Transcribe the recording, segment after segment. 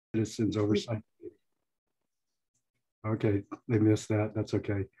Citizens Oversight. Okay, they missed that. That's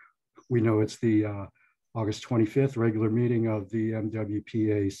okay. We know it's the August 25th regular meeting of the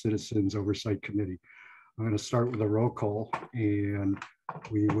MWPA Citizens Oversight Committee. I'm going to start with a roll call, and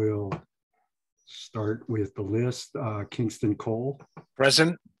we will start with the list. Kingston Cole.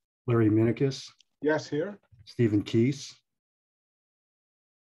 Present. Larry Minikis. Yes, here. Stephen Keese.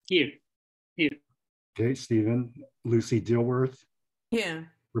 Here. Here. Okay, Stephen. Lucy Dilworth.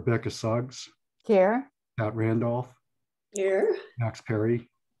 Here. Rebecca Suggs. Here. Pat Randolph. Here. Max Perry.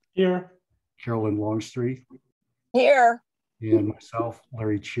 Here. Carolyn Longstreet. Here. And myself,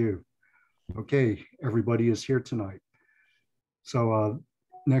 Larry Chu. Okay, everybody is here tonight. So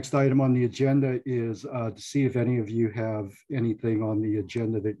next item on the agenda is to see if any of you have anything on the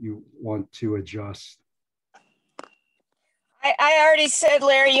agenda that you want to adjust. I already said,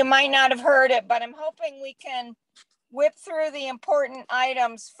 Larry, you might not have heard it, but I'm hoping we can whip through the important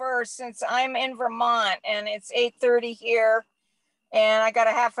items first, since I'm in Vermont and it's 8:30 here and I got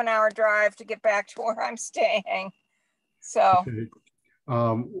a half an hour drive to get back to where I'm staying. So okay.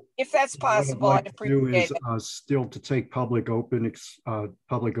 If that's possible, what I'd I'd like to do appreciate is it. still to take public open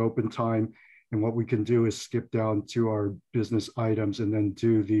time. And what we can do is skip down to our business items and then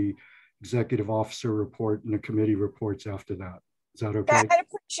do the executive officer report and the committee reports after that. Is that okay? I'd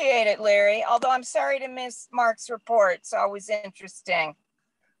appreciate it, Larry. Although I'm sorry to miss Mark's report. It's always interesting.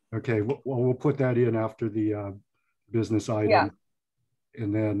 Okay, well, we'll put that in after the business item. Yeah.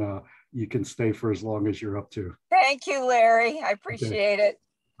 And then you can stay for as long as you're up to. Thank you, Larry. I appreciate it.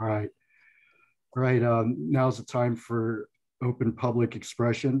 All right. All right, now's the time for open public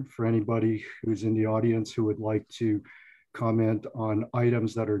expression for anybody who's in the audience who would like to comment on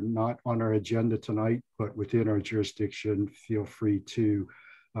items that are not on our agenda tonight, but within our jurisdiction. Feel free to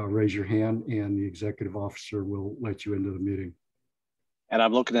raise your hand and the executive officer will let you into the meeting. And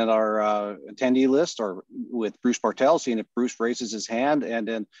I'm looking at our attendee list, or with Bruce Bartell, seeing if Bruce raises his hand. And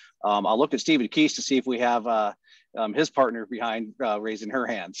then I'll look at Stephen Keese to see if we have his partner behind raising her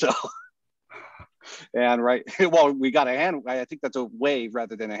hand. So, and right, well, we got a hand. I think that's a wave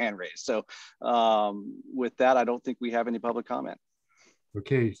rather than a hand raise. So with that, I don't think we have any public comment.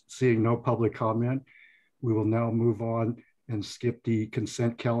 Okay, seeing no public comment, we will now move on and skip the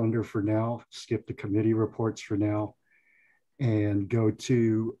consent calendar for now, skip the committee reports for now, and go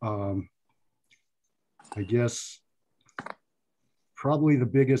to, I guess, probably the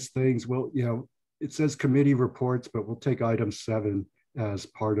biggest things. Well, you know, it says committee reports, but we'll take item 7 as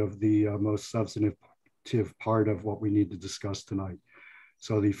part of the most substantive part of what we need to discuss tonight.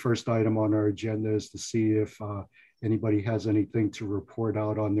 So the first item on our agenda is to see if anybody has anything to report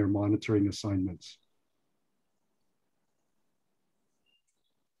out on their monitoring assignments.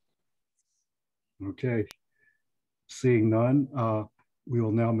 Okay. Seeing none, we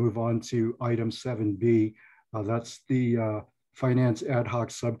will now move on to item 7B. That's the Finance Ad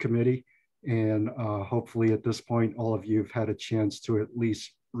Hoc Subcommittee. And hopefully at this point, all of you have had a chance to at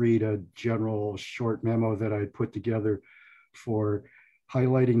least read a general short memo that I put together for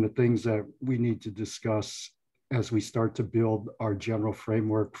highlighting the things that we need to discuss as we start to build our general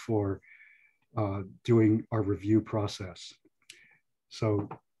framework for doing our review process. So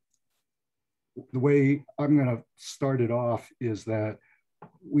the way I'm going to start it off is that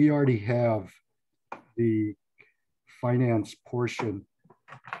we already have the finance portion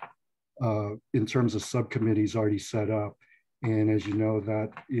in terms of subcommittees already set up. And as you know, that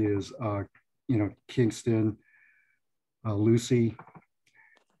is, you know, Kingston, Lucy,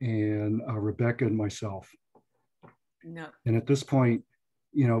 and Rebecca and myself. No. And at this point,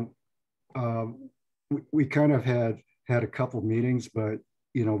 you know, we kind of had a couple meetings, but,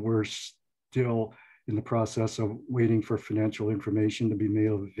 you know, we're still in the process of waiting for financial information to be made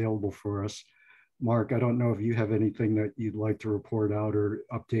available for us. Mark, I don't know if you have anything that you'd like to report out or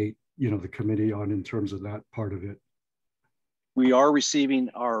update, you know, the committee on in terms of that part of it. We are receiving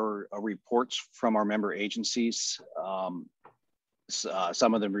our reports from our member agencies.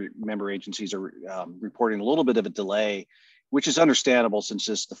 Some of the member agencies are reporting a little bit of a delay, which is understandable since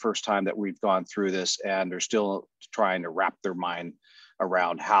this is the first time that we've gone through this, and they're still trying to wrap their mind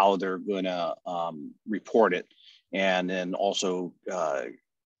around how they're going to report it, and then also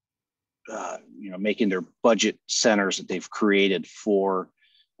you know, making their budget centers that they've created for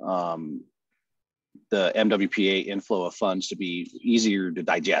the MWPA inflow of funds to be easier to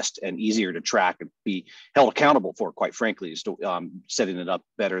digest and easier to track and be held accountable for, quite frankly, is to, setting it up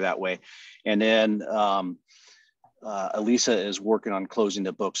better that way. And then Elisa is working on closing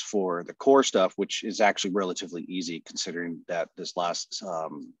the books for the core stuff, which is actually relatively easy considering that this last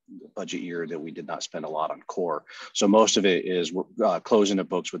budget year that we did not spend a lot on core. So most of it is closing the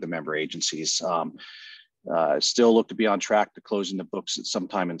books with the member agencies. Still look to be on track to closing the books at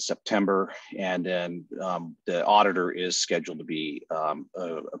sometime in September. And then the auditor is scheduled to be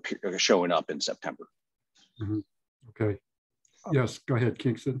showing up in September. Mm-hmm. Okay. Yes, go ahead,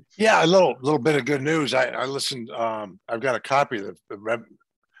 Kingston. Yeah, a little bit of good news. I listened. I've got a copy of the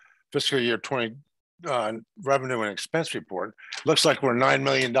fiscal year 20 revenue and expense report. Looks like we're $9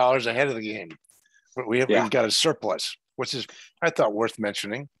 million ahead of the game, but we've got a surplus, which is, I thought, worth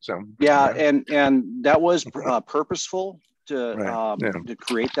mentioning. So yeah, and that was purposeful to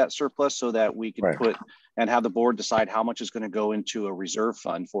create that surplus so that we could put and have the board decide how much is going to go into a reserve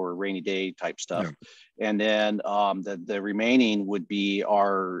fund for rainy day type stuff. And then the remaining would be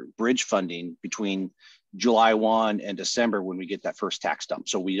our bridge funding between July 1 and December when we get that first tax dump.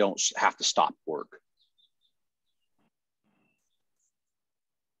 So we don't have to stop work.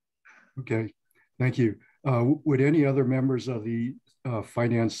 Okay, thank you. Would any other members of the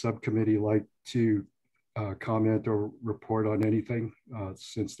finance subcommittee like to comment or report on anything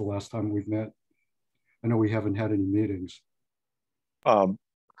since the last time we've met? I know we haven't had any meetings. One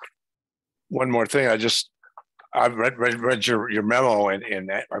more thing, I've read your memo,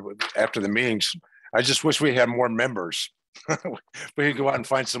 and after the meetings, I just wish we had more members. We could go out and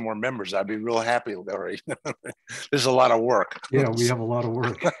find some more members. I'd be real happy, Larry. There's a lot of work. Yeah, we have a lot of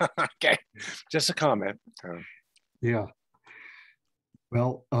work. Okay, just a comment. Yeah.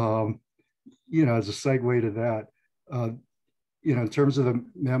 Well, you know, as a segue to that, you know, in terms of the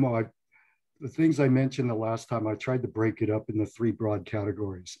memo, the things I mentioned the last time, I tried to break it up into 3 broad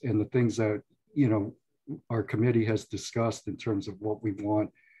categories. And the things that, you know, our committee has discussed in terms of what we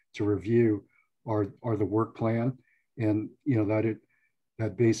want to review are the work plan. And, you know,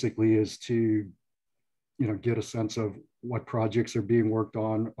 that basically is to, you know, get a sense of what projects are being worked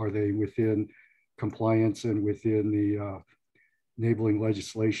on. Are they within compliance and within the enabling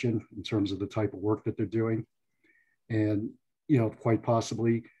legislation in terms of the type of work that they're doing? And, you know, quite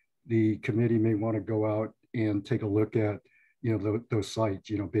possibly, the committee may want to go out and take a look at, you know, those sites,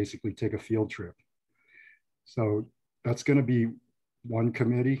 you know, basically take a field trip. So that's going to be one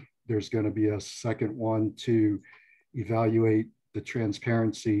committee. There's going to be a second one to evaluate the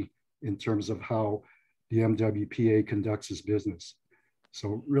transparency in terms of how the MWPA conducts its business.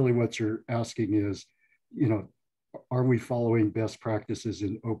 So really what you're asking is, you know, are we following best practices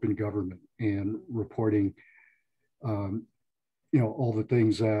in open government and reporting you know, all the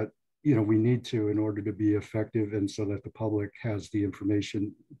things that, you know, we need to in order to be effective and so that the public has the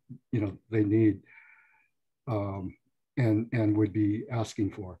information, you know, they need and would be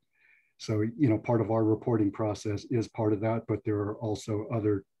asking for. So, you know, part of our reporting process is part of that, but there are also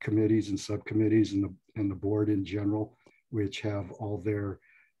other committees and subcommittees and the board in general, which have all their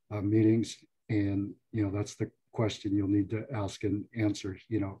meetings. And, you know, that's the question you'll need to ask and answer,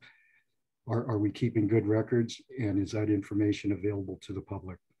 you know, are we keeping good records, and is that information available to the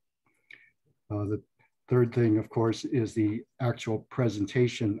public? The third thing, of course, is the actual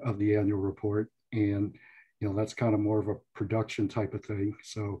presentation of the annual report. And, you know, that's kind of more of a production type of thing.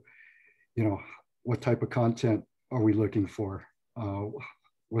 So, you know, what type of content are we looking for?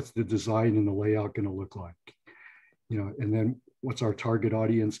 What's the design and the layout going to look like? You know, and then what's our target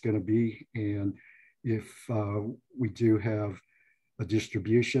audience going to be? And if we do have a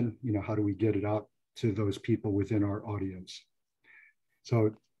distribution, you know, how do we get it out to those people within our audience?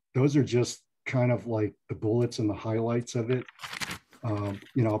 So those are just kind of like the bullets and the highlights of it. You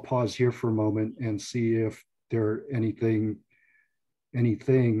know, I'll pause here for a moment and see if there are any things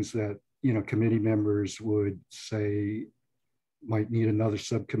that, you know, committee members would say might need another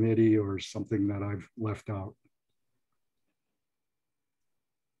subcommittee or something that I've left out.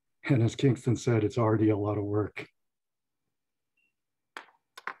 And as Kingston said, it's already a lot of work.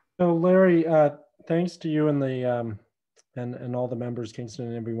 So Larry, thanks to you and the and all the members, Kingston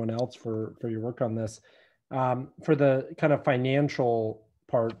and everyone else for your work on this. For the kind of financial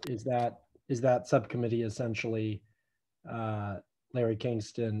part, is that subcommittee essentially Larry,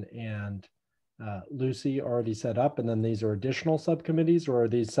 Kingston, and Lucy already set up, and then these are additional subcommittees, or are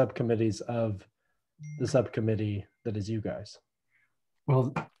these subcommittees of the subcommittee that is you guys?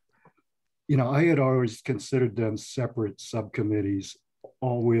 Well, you know, I had always considered them separate subcommittees,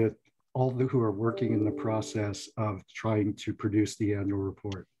 all who are working in the process of trying to produce the annual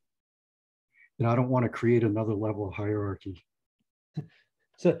report. And I don't want to create another level of hierarchy.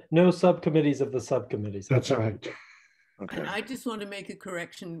 So no subcommittees of the subcommittees. That's right. Okay. And I just want to make a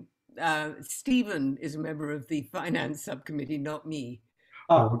correction. Stephen is a member of the finance subcommittee, not me.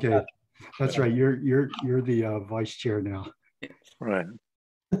 Oh, okay. Gotcha. That's right. You're the vice chair now. Right.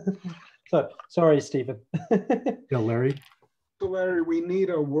 So, sorry, Stephen. Yeah, Larry. So Larry, we need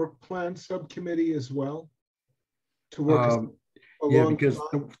a work plan subcommittee as well to work yeah, because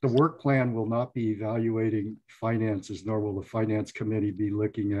the work plan will not be evaluating finances, nor will the finance committee be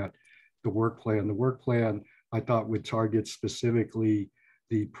looking at the work plan. The work plan, I thought, would target specifically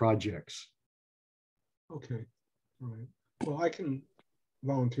the projects. Okay, all right. Well, I can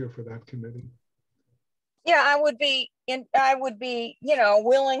volunteer for that committee. Yeah, I would be, you know,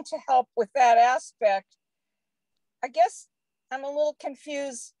 willing to help with that aspect. I guess I'm a little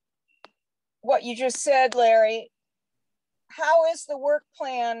confused what you just said, Larry. How is the work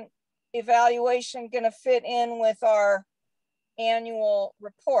plan evaluation going to fit in with our annual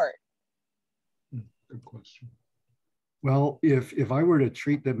report? Good question. Well, if I were to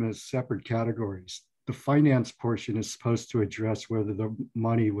treat them as separate categories, the finance portion is supposed to address whether the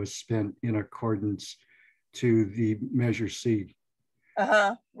money was spent in accordance to the Measure C.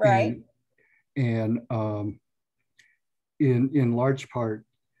 Right. And in large part,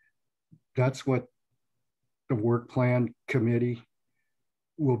 that's what the work plan committee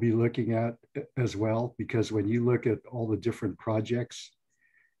will be looking at as well, because when you look at all the different projects,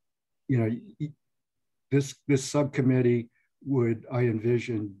 you know, this subcommittee would, I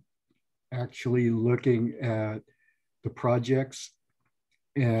envision, actually looking at the projects,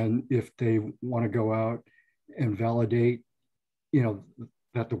 and if they want to go out and validate, you know,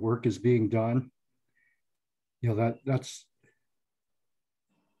 that the work is being done, you know, that's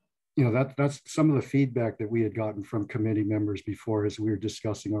some of the feedback that we had gotten from committee members before as we were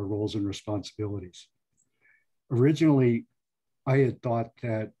discussing our roles and responsibilities. Originally, I had thought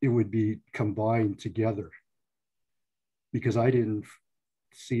that it would be combined together because I didn't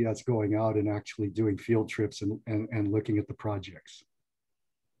see us going out and actually doing field trips and looking at the projects.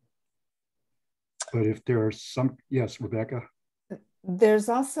 But if there are some, yes, Rebecca? There's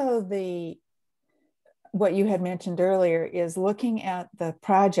also what you had mentioned earlier is looking at the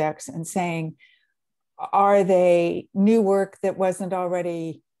projects and saying, are they new work that wasn't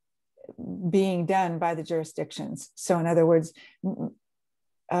already being done by the jurisdictions? So in other words,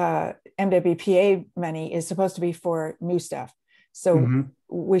 MWPA money is supposed to be for new stuff. So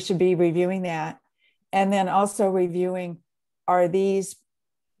we should be reviewing that. And then also reviewing, are these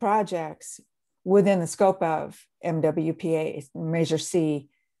projects within the scope of MWPA, Measure C,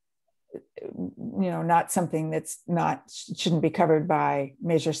 you know, not something that's shouldn't be covered by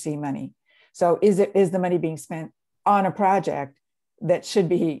Measure C money. So is the money being spent on a project that should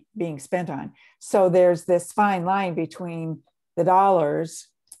be being spent on? So there's this fine line between the dollars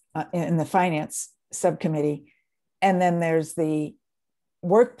in the finance subcommittee, and then there's the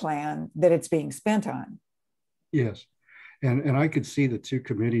work plan that it's being spent on. Yes. And I could see the two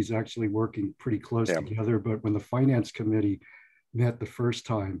committees actually working pretty close together, but when the finance committee met the first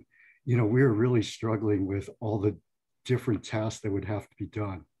time, you know, we were really struggling with all the different tasks that would have to be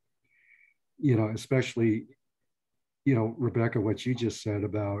done. You know, especially, you know, Rebecca, what you just said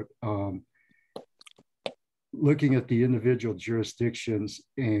about looking at the individual jurisdictions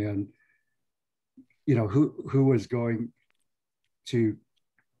and, you know, who was going to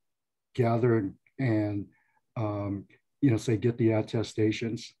gather and you know, say, get the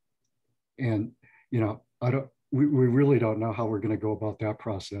attestations. And, you know, we really don't know how we're going to go about that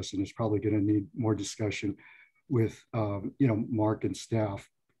process. And it's probably going to need more discussion with, you know, Mark and staff,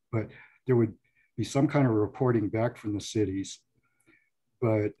 but there would be some kind of reporting back from the cities.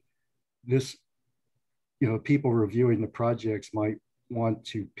 But this, you know, people reviewing the projects might want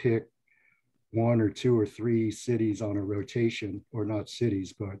to pick 1 or 2 or 3 cities on a rotation, or not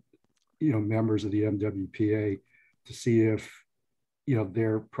cities, but, you know, members of the MWPA, to see if, you know,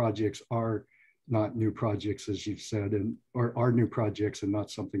 their projects are not new projects, as you've said, and or are new projects and not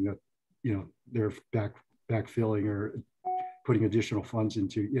something that, you know, they're backfilling or putting additional funds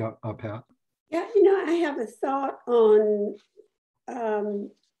into. Yeah, Pat? Yeah, you know, I have a thought on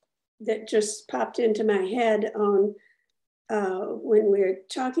that just popped into my head on when we're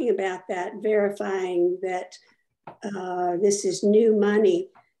talking about that, verifying that this is new money.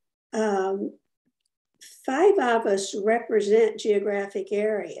 5 of us represent geographic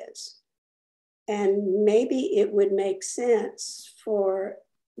areas, and maybe it would make sense for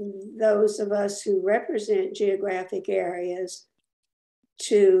those of us who represent geographic areas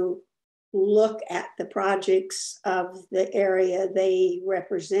to look at the projects of the area they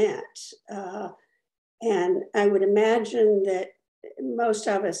represent. And I would imagine that most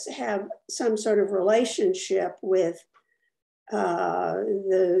of us have some sort of relationship with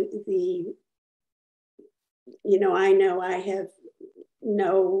the I know I have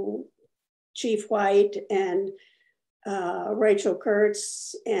know Chief White and Rachel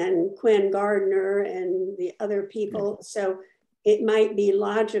Kurtz and Quinn Gardner and the other people. So it might be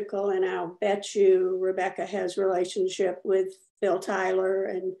logical, and I'll bet you Rebecca has relationship with Phil Tyler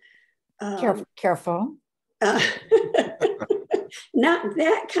and careful. Not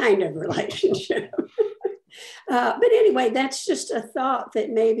that kind of relationship. But anyway, that's just a thought that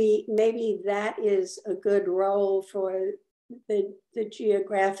maybe that is a good role for the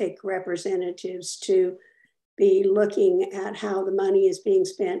geographic representatives to be looking at how the money is being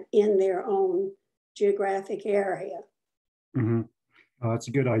spent in their own geographic area. Mm-hmm. That's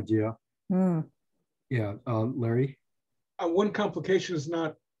a good idea. Mm. Yeah, Larry? One complication is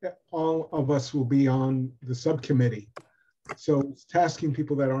not all of us will be on the subcommittee. So it's tasking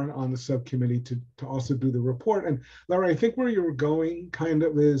people that aren't on the subcommittee to also do the report. And Larry, I think where you were going kind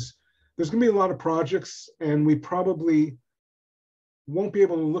of is, there's gonna be a lot of projects and we probably won't be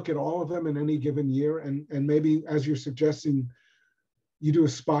able to look at all of them in any given year. And maybe, as you're suggesting, you do a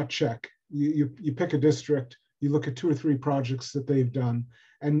spot check. You pick a district, you look at 2 or 3 projects that they've done,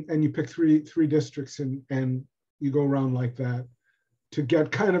 and you pick three districts and you go around like that to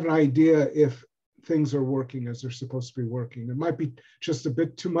get kind of an idea if things are working as they're supposed to be working. It might be just a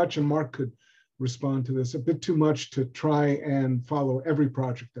bit too much, and Mark could respond to this, a bit too much to try and follow every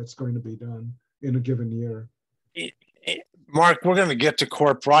project that's going to be done in a given year. Mark, we're going to get to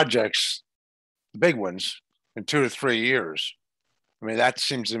core projects, the big ones, in 2 to 3 years. I mean, that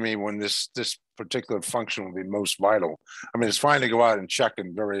seems to me when this particular function will be most vital. I mean, it's fine to go out and check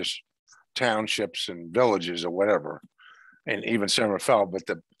in various townships and villages or whatever, and even San Rafael, but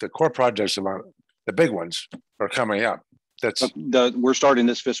the core projects, the big ones, are coming up. We're starting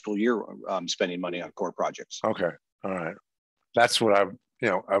this fiscal year spending money on core projects. Okay, all right. That's what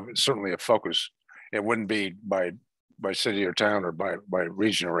certainly a focus. It wouldn't be by city or town or by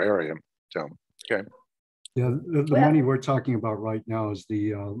region or area. So, okay. Yeah, the money we're talking about right now is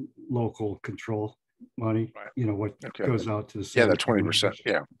the local control money. Right. What goes out to the city. Yeah, the 20%.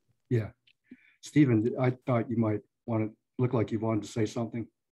 Yeah. Yeah. Stephen, I thought you might want to look like you wanted to say something.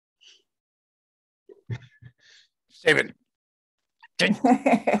 Stephen.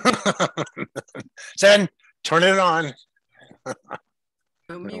 Zen, turn it on.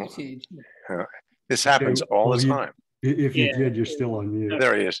 I'm muted. This happens all the time. If you did, you're still on mute.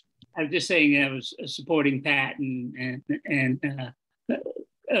 There he is. I'm just saying I was supporting Pat and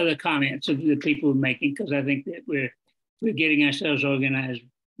other comments of the people were making, because I think that we're getting ourselves organized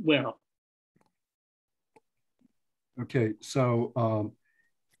well. Okay, so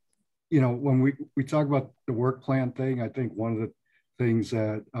when we talk about the work plan thing, I think one of the things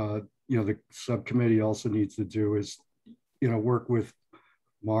that the subcommittee also needs to do is work with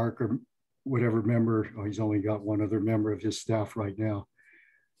Mark or whatever member. Oh, he's only got one other member of his staff right now,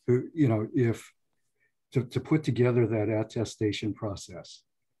 who if to put together that attestation process.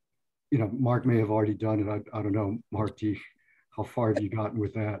 Mark may have already done it. I don't know, Mark. How far have you gotten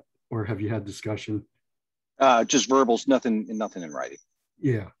with that, or have you had discussion? Just verbals, nothing in writing.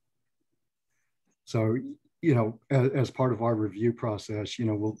 Yeah. So, as part of our review process,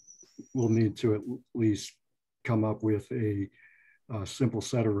 we'll need to at least come up with a simple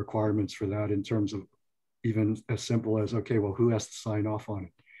set of requirements for that, in terms of even as simple as, okay, well, who has to sign off on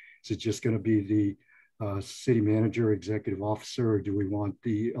it? Is it just going to be the city manager, executive officer, or do we want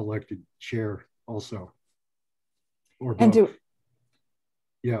the elected chair also? Or both?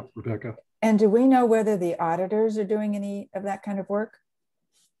 Yeah, Rebecca. And do we know whether the auditors are doing any of that kind of work?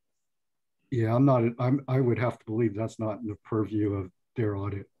 Yeah, I would have to believe that's not in the purview of their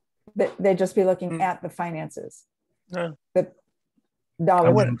audit. But they'd just be looking at the finances. No. The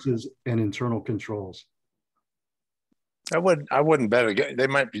dollar finances and internal controls. I wouldn't bet again. They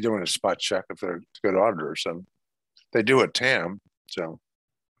might be doing a spot check if they're a good auditor. So they do at TAM. So,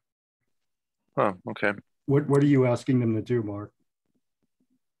 okay. What are you asking them to do, Mark?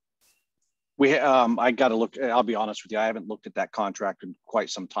 I got to look. I'll be honest with you. I haven't looked at that contract in quite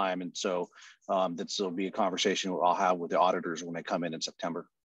some time, and so this will be a conversation I'll have with the auditors when they come in September.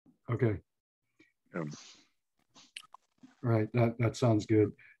 Okay. Right. That sounds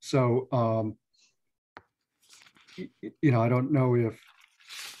good. So, I don't know if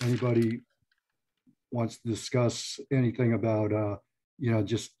anybody wants to discuss anything about,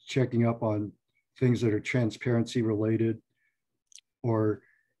 just checking up on things that are transparency related, or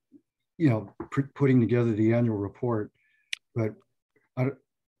putting together the annual report. But I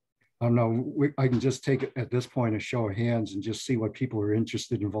don't know, I can just take it at this point a show of hands and just see what people are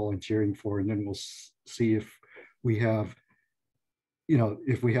interested in volunteering for, and then we'll see if we have you know,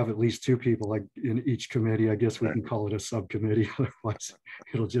 if we have at least 2 people like in each committee, I guess we can call it a subcommittee. Otherwise,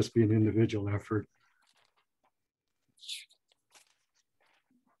 it'll just be an individual effort.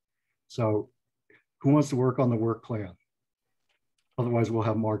 So who wants to work on the work plan? Otherwise, we'll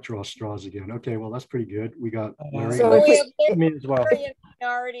have Mark draw straws again. Okay, well, that's pretty good. We got Larry. So if me as well. Larry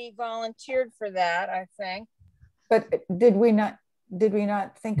already volunteered for that, I think. But did we not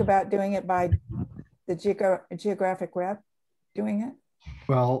think about doing it by the geographic rep doing it?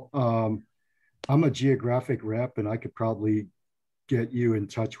 Well, I'm a geographic rep, and I could probably get you in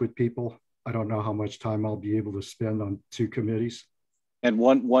touch with people. I don't know how much time I'll be able to spend on 2 committees. And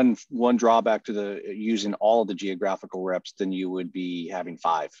one drawback to the using all of the geographical reps, then you would be having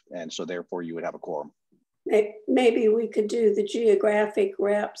 5, and so therefore you would have a quorum. Maybe we could do the geographic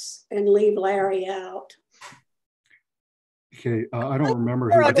reps and leave Larry out. Okay, I don't remember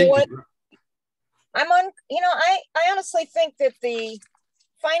who. I honestly think that the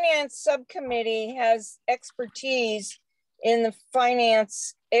finance subcommittee has expertise in the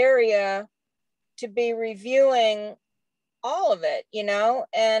finance area to be reviewing all of it, you know,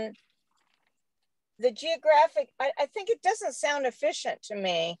 and the geographic, I think it doesn't sound efficient to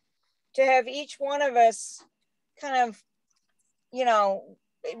me to have each one of us kind of, you know,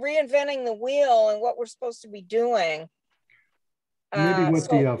 reinventing the wheel and what we're supposed to be doing. Maybe what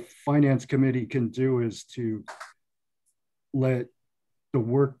the finance committee can do is to let the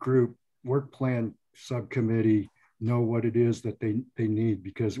work plan subcommittee know what it is that they need,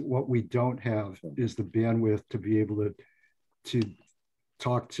 because what we don't have is the bandwidth to be able to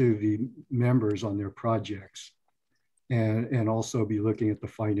talk to the members on their projects and also be looking at the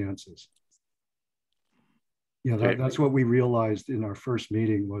finances. You know, that's what we realized in our first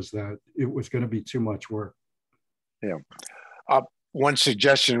meeting, was that it was going to be too much work. Yeah. One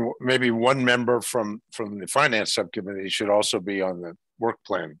suggestion, maybe one member from the finance subcommittee should also be on the work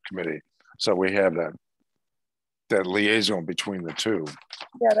plan committee. So we have that liaison between the 2.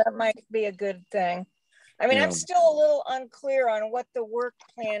 Yeah, that might be a good thing. I mean, I'm still a little unclear on what the work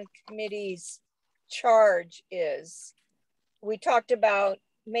plan committee's charge is. We talked about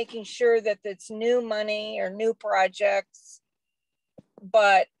making sure that it's new money or new projects,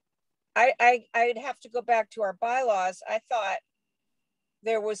 but I'd have to go back to our bylaws. I thought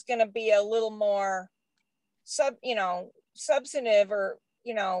there was going to be a little more substantive, or,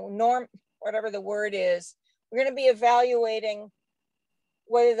 you know, norm, whatever the word is. We're going to be evaluating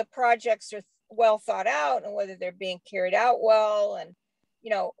whether the projects are well thought out and whether they're being carried out well, and,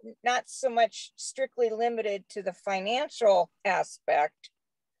 you know, not so much strictly limited to the financial aspect.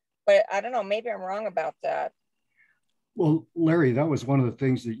 But I don't know, maybe I'm wrong about that. Well, Larry, that was one of the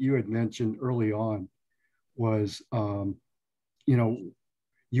things that you had mentioned early on, was, you know,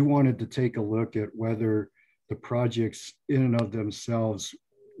 you wanted to take a look at whether the projects in and of themselves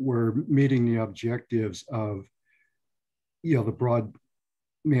were meeting the objectives of, you know, the broad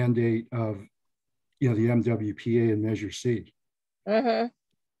mandate of, you know, the MWPA and Measure C. Mm-hmm.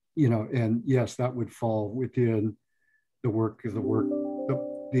 You know, and yes, that would fall within the work of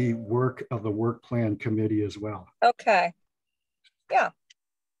the work plan committee as well. Okay. Yeah.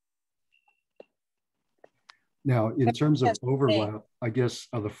 Now, in terms of overlap, I guess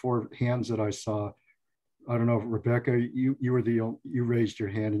of the 4 hands that I saw, I don't know, Rebecca, you raised your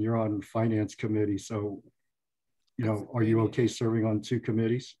hand, and you're on the finance committee. So, you know, are you okay serving on 2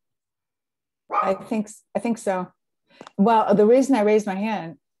 committees? I think so. Well, the reason I raised my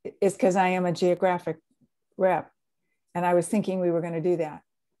hand is because I am a geographic rep, and I was thinking we were going to do that.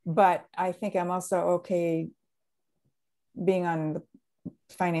 But I think I'm also okay being on the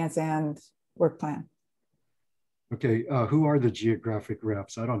finance and work plan. Okay, who are the geographic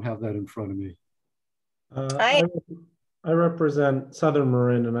reps? I don't have that in front of me. I represent Southern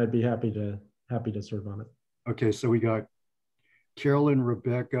Marin, and I'd be happy to serve on it. Okay, so we got Carolyn,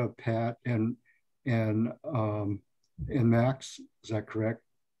 Rebecca, Pat, and Max. Is that correct?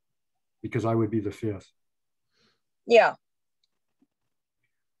 Because I would be the 5th. Yeah.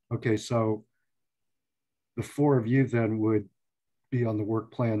 Okay, so the 4 of you then would be on the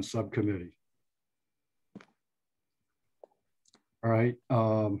work plan subcommittee. All right. I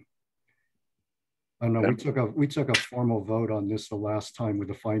don't know. We took a formal vote on this the last time with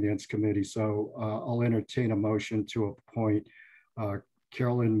the finance committee. So I'll entertain a motion to appoint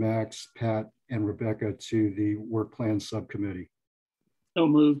Carolyn, Max, Pat, and Rebecca to the work plan subcommittee. So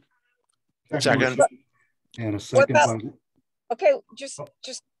moved. Second. And a second. Okay, just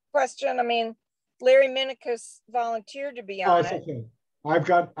question. I mean, Larry Minicus volunteered to be on it. Okay. I've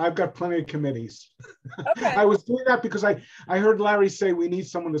got plenty of committees. Okay. I was doing that because I heard Larry say we need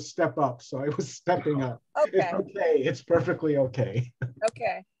someone to step up, so I was stepping up. Okay. It's okay. It's perfectly okay.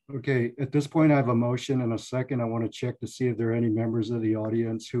 Okay. Okay, at this point, I have a motion and a second. I want to check to see if there are any members of the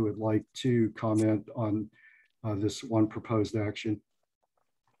audience who would like to comment on this one proposed action.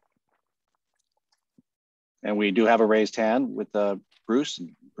 And we do have a raised hand with Bruce.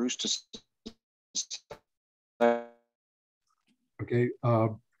 Bruce, just okay,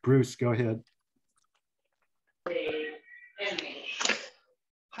 Bruce, go ahead.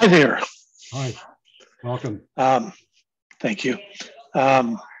 Hi there. Hi, welcome. Thank you.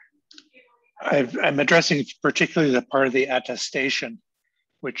 I'm addressing particularly the part of the attestation,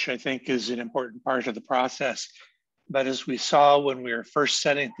 which I think is an important part of the process. But as we saw when we were first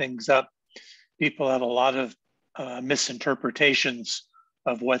setting things up, people have a lot of misinterpretations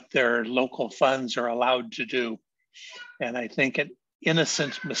of what their local funds are allowed to do. And I think an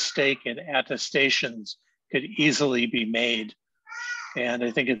innocent mistake in attestations could easily be made. And I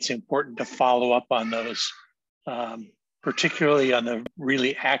think it's important to follow up on those, particularly on the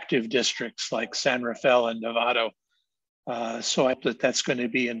really active districts like San Rafael and Novato. So I hope that that's going to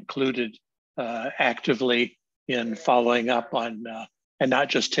be included actively in following up on, and not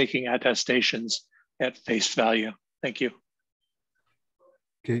just taking attestations at face value. Thank you.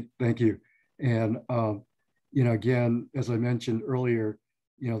 Okay, thank you. And, you know, again, as I mentioned earlier,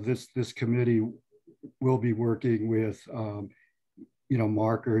 you know, this committee will be working with, you know,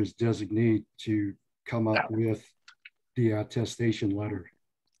 Mark or his designee to come up with the attestation letter.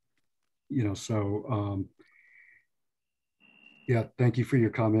 You know, so, yeah, thank you for your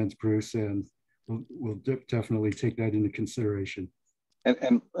comments, Bruce, and we'll definitely take that into consideration.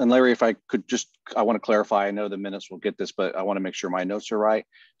 And Larry, if I could just, I want to clarify, I know the minutes will get this, but I want to make sure my notes are right.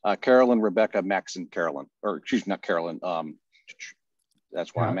 Carolyn, Rebecca, Max, and Carolyn, or excuse me, not Carolyn.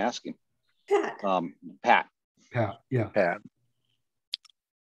 That's why I'm asking. Pat. Pat. Pat, yeah. Pat.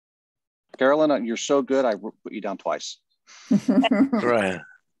 Carolyn, you're so good, I put you down twice. Right.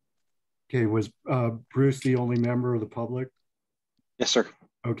 Okay, was Bruce the only member of the public? Yes, sir.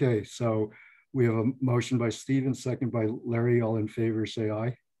 Okay, so we have a motion by Stephen, second by Larry. All in favor, say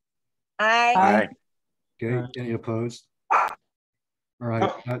aye. Aye. Aye. Okay, any opposed? All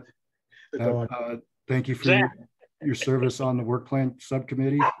right. Thank you for your service on the work plan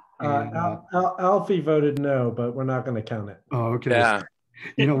subcommittee. And, Alfie voted no, but we're not going to count it. oh, okay. Yeah.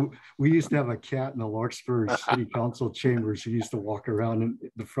 You know, we used to have a cat in the Larkspur City Council chambers who used to walk around in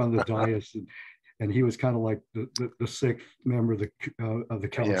the front of the dais, and he was kind of like the sixth member of the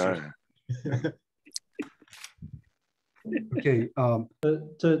council. Yeah. Okay.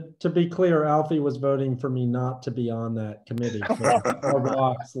 To be clear, Alfie was voting for me not to be on that committee.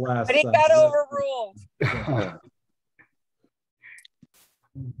 But he got overruled.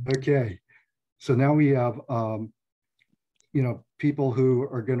 Okay. So now we have, you know, people who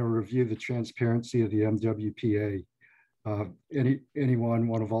are going to review the transparency of the MWPA. Anyone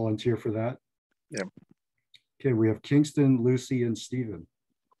want to volunteer for that? Yeah. Okay, we have Kingston, Lucy, and Stephen.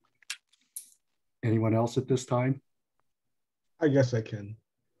 Anyone else at this time? I guess I can.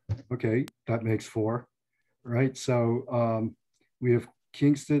 Okay, that makes 4. All right, so we have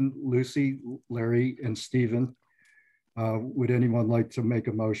Kingston, Lucy, Larry, and Stephen. Would anyone like to make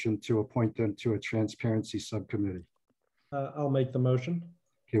a motion to appoint them to a transparency subcommittee? I'll make the motion.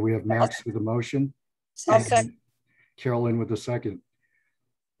 Okay, we have Max with a motion. Second. Carolyn with a second.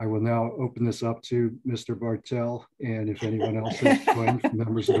 I will now open this up to Mr. Bartel, and if anyone else has joined,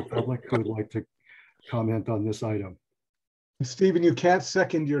 members of the public who would like to comment on this item. Stephen, you can't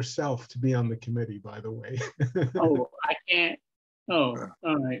second yourself to be on the committee, by the way. Oh, I can't. Oh,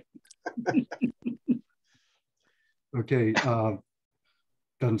 all right. Okay.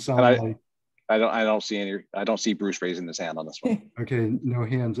 Doesn't sound like. I don't see Bruce raising his hand on this one. Okay, no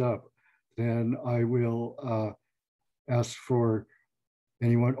hands up. Then I will ask for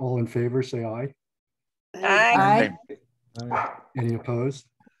anyone, all in favor, say aye. Aye. Aye. Any opposed?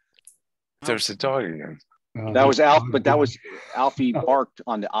 There's the dog again. That was Alf, but that was Alfie barked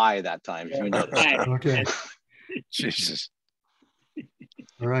on the eye that time. If you noticed. Okay. Jesus.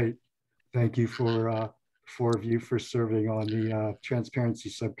 All right. Thank you for 4 of you for serving on the transparency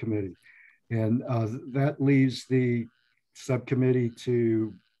subcommittee. And that leaves the subcommittee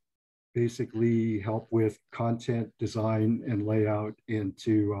to basically help with content design and layout, and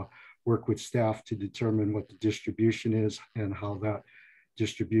to work with staff to determine what the distribution is and how that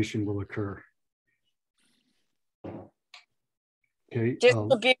distribution will occur. Okay.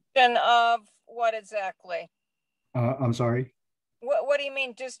 Distribution of what exactly? I'm sorry? What do you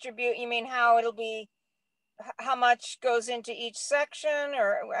mean distribute? You mean how it'll be how much goes into each section,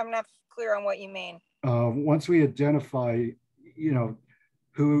 or I'm not clear on what you mean. Once we identify,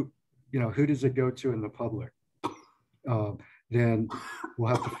 who does it go to in the public, then we'll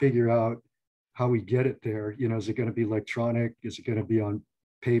have to figure out how we get it there. Is it going to be electronic? Is it going to be on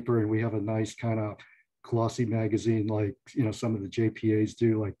paper? And we have a nice kind of glossy magazine like, some of the JPAs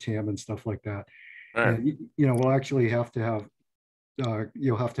do, like TAM and stuff like that. Right. And, we'll actually have to have,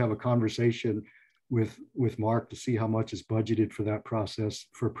 you'll have to have a conversation with Mark to see how much is budgeted for that process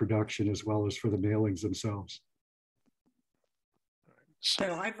for production as well as for the mailings themselves.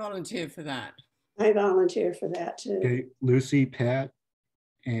 So I volunteer for that. I volunteer for that too. Okay, Lucy, Pat,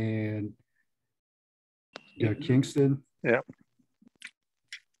 and Kingston. Yeah.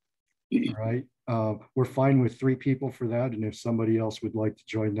 All right. We're fine with 3 people for that. And if somebody else would like to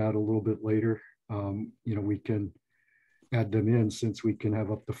join that a little bit later, we can add them in since we can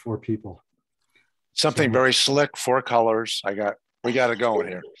have up to 4 people. Something very slick, 4 colors. We got it going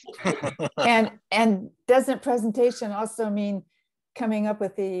here. and doesn't presentation also mean coming up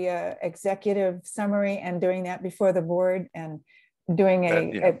with the executive summary and doing that before the board and doing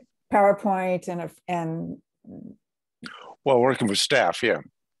a PowerPoint and well, working with staff, yeah.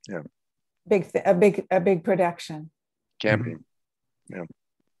 a big production campaign.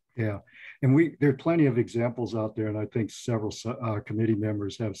 Yeah. And there are plenty of examples out there, and I think several committee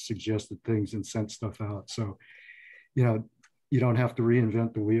members have suggested things and sent stuff out. So, you don't have to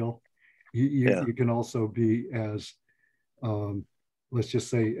reinvent the wheel. You can also be as, let's just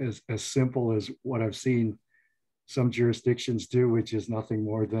say, as simple as what I've seen some jurisdictions do, which is nothing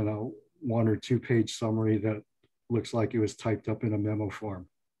more than a 1 or 2 page summary that looks like it was typed up in a memo form.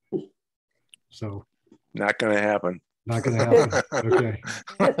 So, not going to happen. Not going to happen. Okay.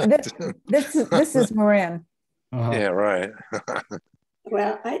 This is Moran. Yeah, right.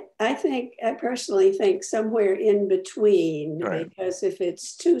 Well, I personally think somewhere in between, right. Because if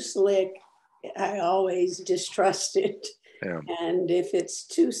it's too slick, I always distrust it. Yeah. And if it's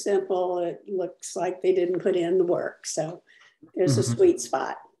too simple, it looks like they didn't put in the work. So there's a sweet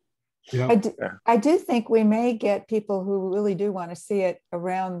spot. Yeah. I do think we may get people who really do want to see it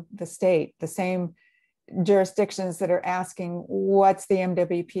around the state, the same jurisdictions that are asking, what's the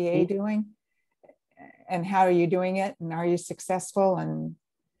MWPA doing? And how are you doing it? And are you successful? And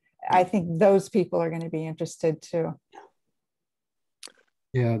I think those people are going to be interested too.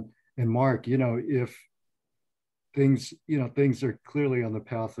 Yeah. And Mark, if things are clearly on the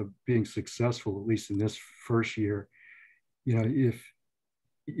path of being successful, at least in this first year, if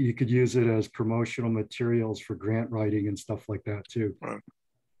you could use it as promotional materials for grant writing and stuff like that too.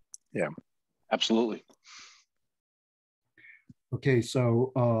 Yeah, absolutely. Okay,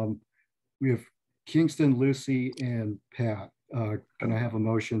 so we have Kingston, Lucy, and Pat. Can I have a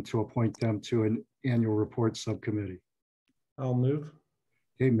motion to appoint them to an annual report subcommittee? I'll move.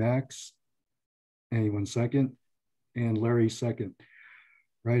 Okay, Max. Anyone second? And Larry second.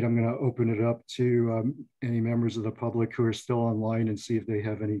 Right, I'm going to open it up to any members of the public who are still online and see if they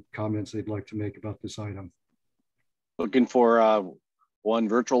have any comments they'd like to make about this item. Looking for 1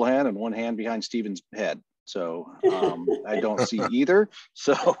 virtual hand and 1 hand behind Stephen's head. So I don't see either.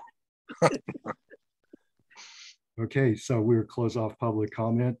 So. Okay, so we'll close off public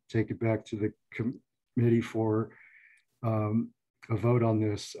comment, take it back to the committee for a vote on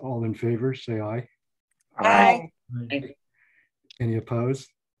this. All in favor, say aye. Aye. Aye. Any opposed?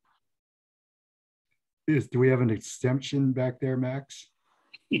 Do we have an extension back there, Max?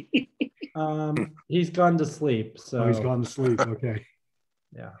 He's gone to sleep. So he's gone to sleep. Okay.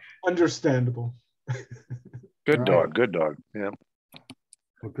 Yeah. Understandable. Good dog. Right. Good dog. Yeah.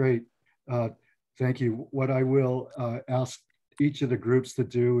 Well, great. Thank you. What I will ask each of the groups to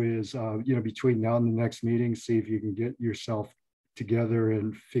do is, between now and the next meeting, see if you can get yourself together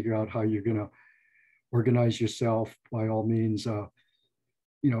and figure out how you're going to organize yourself. By all means, I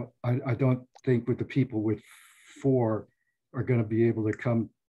don't think with the people with 4 are going to be able to come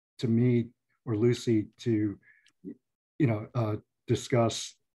to me or Lucy to,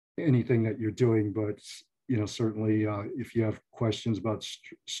 discuss anything that you're doing. But, certainly if you have questions about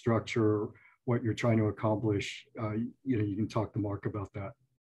structure or what you're trying to accomplish, you can talk to Mark about that.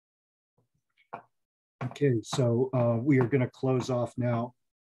 Okay, so we are going to close off now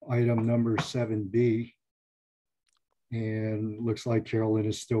item number 7B. And looks like Carolyn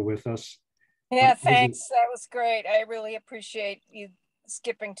is still with us. Yeah, thanks. That was great. I really appreciate you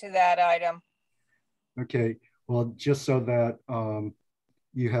skipping to that item. Okay, well, just so that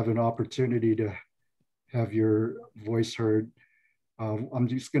you have an opportunity to have your voice heard, I'm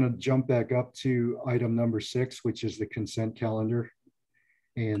just going to jump back up to item number 6, which is the consent calendar.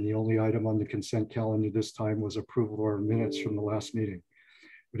 And the only item on the consent calendar this time was approval of our minutes from the last meeting.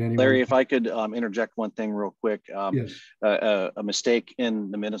 Would anyone... Larry, if I could interject one thing real quick. Yes. A mistake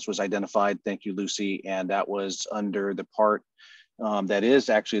in the minutes was identified. Thank you, Lucy. And that was under the part that is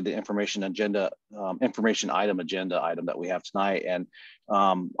actually the information item agenda that we have tonight. And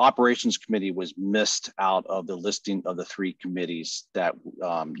operations committee was missed out of the listing of the 3 committees that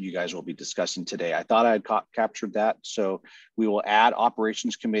you guys will be discussing today. I thought I had captured that. So we will add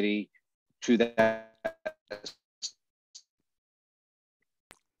operations committee to that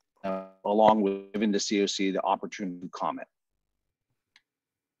along with giving the COC the opportunity to comment.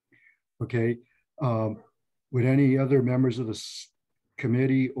 Okay. Would any other members of the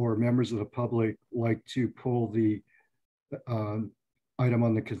committee or members of the public like to pull the item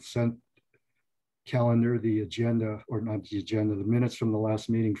on the consent calendar, the agenda, or not the agenda, the minutes from the last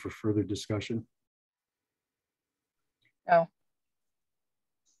meeting for further discussion? No.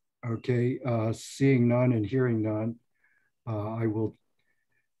 Okay, seeing none and hearing none, I will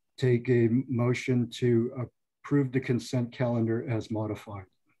take a motion to approve the consent calendar as modified.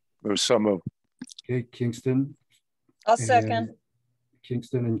 So moved. Okay, Kingston. I'll second.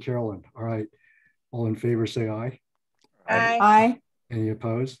 Kingston and Carolyn. All right. All in favor, say aye. Aye. Aye. Any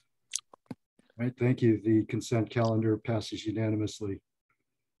opposed? All right, thank you. The consent calendar passes unanimously.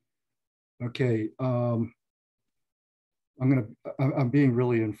 Okay, I'm being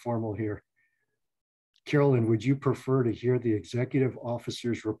really informal here. Carolyn, would you prefer to hear the executive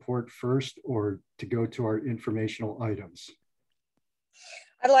officer's report first or to go to our informational items?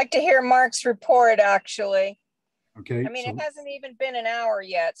 I'd like to hear Mark's report, actually. Okay. I mean, it hasn't even been an hour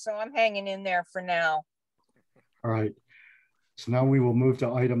yet, so I'm hanging in there for now. All right. So now we will move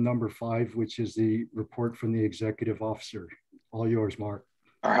to item number 5, which is the report from the executive officer. All yours, Mark.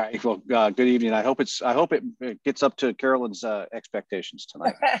 All right. Well, good evening. I hope it gets up to Carolyn's expectations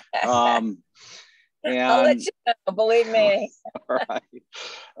tonight. And I'll let you know, believe me. All right.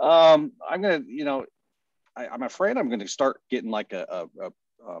 I'm gonna, I'm afraid I'm gonna start getting like a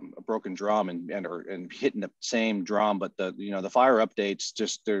broken drum and hitting the same drum, but the fire updates,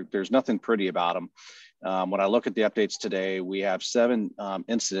 just there's nothing pretty about them. When I look at the updates today, we have 7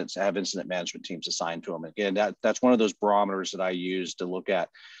 incidents that have incident management teams assigned to them. Again, that's one of those barometers that I use to look at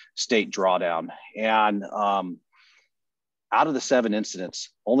state drawdown. And out of the 7 incidents,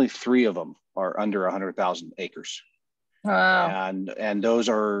 only 3 of them are under 100,000 acres. Wow. And those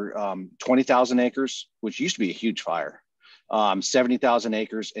are 20,000 acres, which used to be a huge fire, 70,000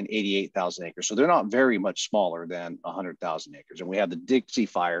 acres and 88,000 acres. So they're not very much smaller than 100,000 acres. And we had the Dixie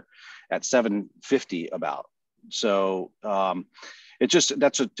fire at 750 about. So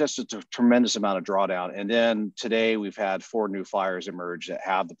that's a tremendous amount of drawdown. And then today we've had 4 new fires emerge that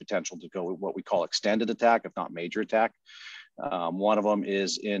have the potential to go with what we call extended attack, if not major attack. One of them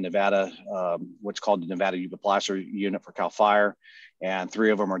is in Nevada, what's called the Nevada UPA unit for CAL FIRE, and 3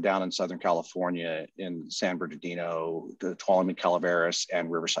 of them are down in Southern California in San Bernardino, the Tuolumne, Calaveras,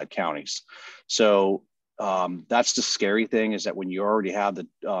 and Riverside counties. So that's the scary thing, is that when you already have the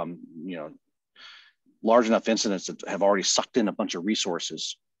large enough incidents that have already sucked in a bunch of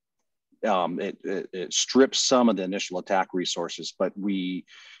resources, it strips some of the initial attack resources, but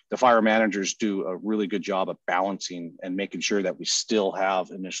the fire managers do a really good job of balancing and making sure that we still have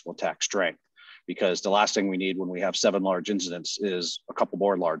initial attack strength, because the last thing we need when we have 7 large incidents is a couple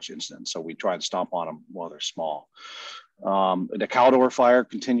more large incidents. So we try to stomp on them while they're small. The Caldor fire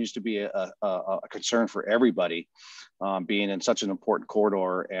continues to be a concern for everybody, being in such an important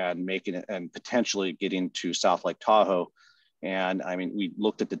corridor and making it and potentially getting to South Lake Tahoe. And I mean, we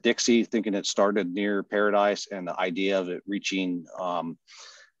looked at the Dixie thinking it started near Paradise, and the idea of it reaching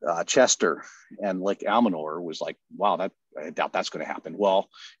Chester and Lake Almanor was like, wow, I doubt that's going to happen. Well,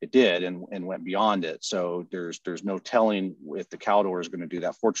 it did, and went beyond it. So there's no telling if the Caldor is going to do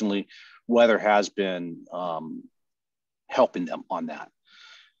that. Fortunately, weather has been helping them on that.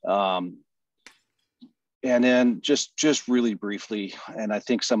 And then just really briefly, and I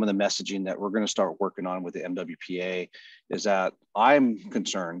think some of the messaging that we're going to start working on with the MWPA is that I'm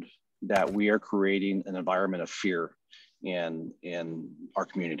concerned that we are creating an environment of fear in our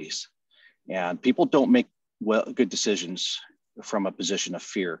communities, and people don't make good decisions from a position of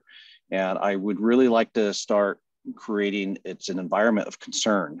fear. And I would really like to start creating an environment of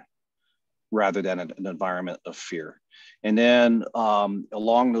concern rather than an environment of fear. And then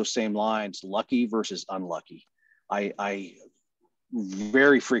along those same lines, lucky versus unlucky. I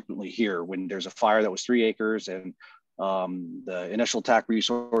very frequently hear when there's a fire that was 3 acres and the initial attack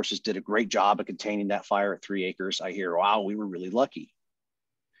resources did a great job of containing that fire at 3 acres, I hear, wow, we were really lucky.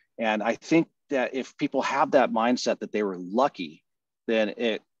 And I think that if people have that mindset that they were lucky,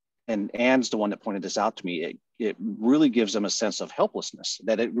 then and Ann's the one that pointed this out to me, it really gives them a sense of helplessness,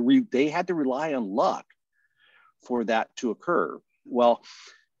 that they had to rely on luck for that to occur. Well,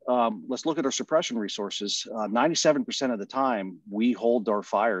 let's look at our suppression resources. 97% of the time, we hold our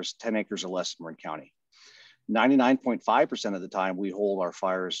fires 10 acres or less in Marin County. 99.5% of the time, we hold our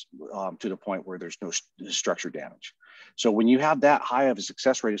fires to the point where there's no structure damage. So when you have that high of a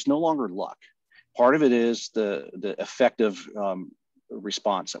success rate, it's no longer luck. Part of it is the effective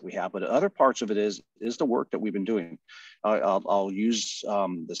response that we have, but other parts of it is the work that we've been doing. I'll use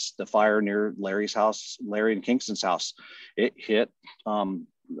the fire near Larry's house, Larry and Kingston's house. It hit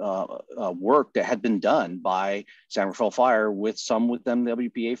work that had been done by San Rafael Fire, with some with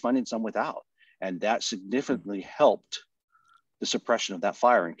MWPA funding, some without. And that significantly helped the suppression of that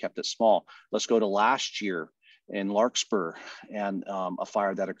fire and kept it small. Let's go to last year in Larkspur, and a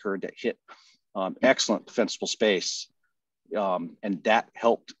fire that occurred that hit excellent defensible space. And that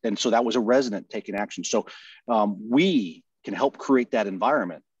helped. And so that was a resident taking action. So we can help create that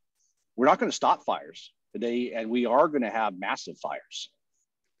environment. We're not going to stop fires today, and we are going to have massive fires,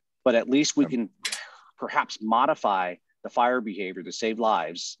 but at least we can perhaps modify the fire behavior to save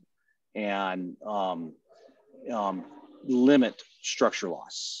lives and limit structure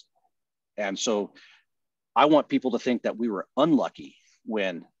loss. And so I want people to think that we were unlucky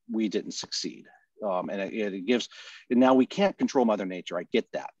when we didn't succeed. And it gives, and now we can't control Mother Nature. I get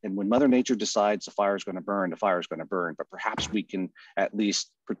that. And when Mother Nature decides the fire is going to burn, the fire is going to burn, but perhaps we can at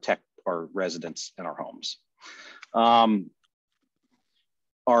least protect our residents and our homes.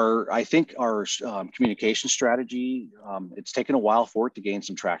 I think our communication strategy, it's taken a while for it to gain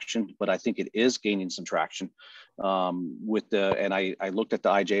some traction, but I think it is gaining some traction and I looked at the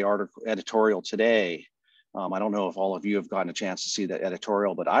IJ article editorial today. I don't know if all of you have gotten a chance to see that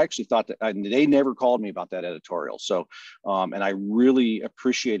editorial, but I actually thought that they never called me about that editorial. So, and I really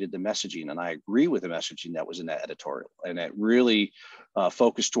appreciated the messaging, and I agree with the messaging that was in that editorial. And it really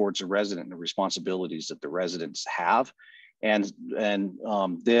focused towards the resident and the responsibilities that the residents have. And then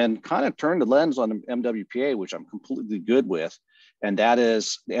kind of turned the lens on the MWPA, which I'm completely good with. And that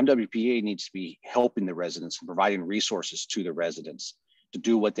is the MWPA needs to be helping the residents and providing resources to the residents to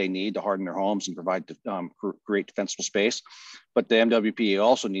do what they need to harden their homes and provide create defensible space. But the MWPA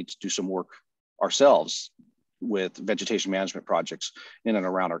also needs to do some work ourselves with vegetation management projects in and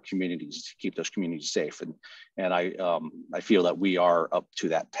around our communities to keep those communities safe. And I feel that we are up to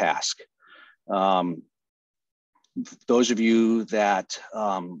that task. Those of you that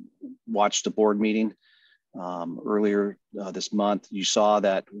watched the board meeting earlier this month, you saw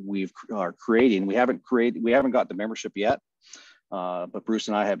that we haven't got the membership yet. But Bruce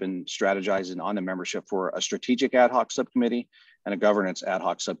and I have been strategizing on the membership for a strategic ad hoc subcommittee and a governance ad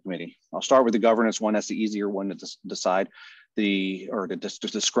hoc subcommittee. I'll start with the governance one. That's the easier one to describe. The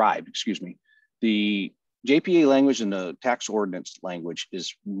JPA language and the tax ordinance language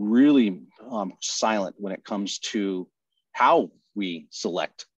is really silent when it comes to how we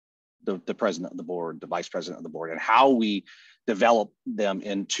select the president of the board, the vice president of the board, and how we develop them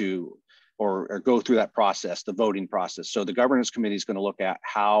into or go through that process, the voting process. So the governance committee is going to look at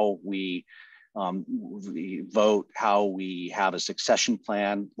how we vote, how we have a succession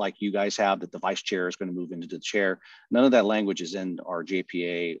plan like you guys have, that the vice chair is going to move into the chair. None of that language is in our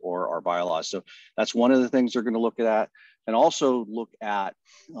JPA or our bylaws. So that's one of the things they're going to look at. And also look at,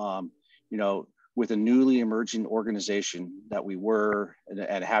 with a newly emerging organization that we were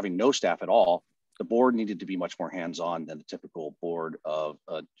and having no staff at all, the board needed to be much more hands-on than the typical board of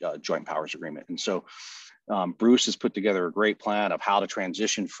a joint powers agreement. And so Bruce has put together a great plan of how to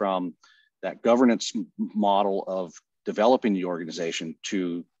transition from that governance model of developing the organization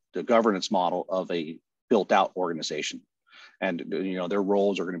to the governance model of a built-out organization. And their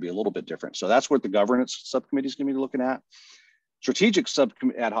roles are going to be a little bit different. So that's what the governance subcommittee is going to be looking at. Strategic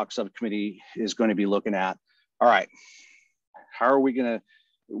ad hoc subcommittee is going to be looking at, all right, how are we going to,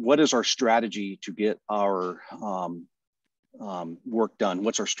 what is our strategy to get our work done?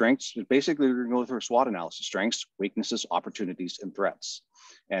 What's our strengths? Basically, we're going to go through a SWOT analysis: strengths, weaknesses, opportunities, and threats,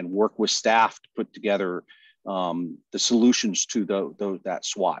 and work with staff to put together the solutions to that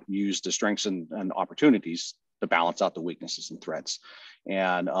SWOT. Use the strengths and opportunities to balance out the weaknesses and threats.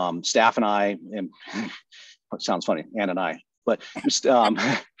 And staff and I, and it sounds funny, Ann and I, but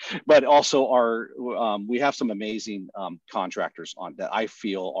also we have some amazing contractors on that I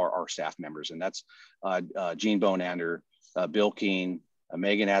feel are our staff members, and that's Gene Bonander, Bill Keene,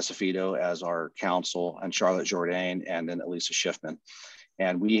 Megan Acevedo as our counsel, and Charlotte Jourdain, and then Elisa Schiffman.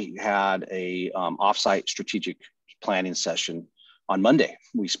 And we had a offsite strategic planning session on Monday.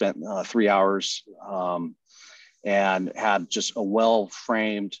 We spent 3 hours and had just a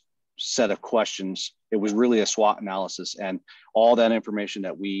well-framed set of questions. It was really a SWOT analysis, and all that information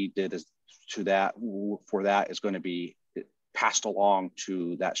that we did for that is going to be passed along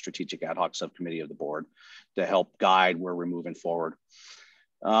to that strategic ad hoc subcommittee of the board to help guide where we're moving forward.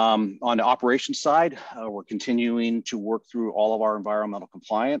 On the operations side, we're continuing to work through all of our environmental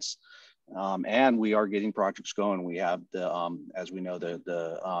compliance, and we are getting projects going. We have the, as we know,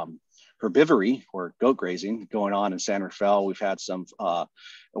 the herbivory or goat grazing going on in San Rafael. We've had some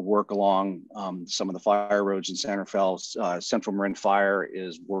work along some of the fire roads in San Rafael. Central Marin Fire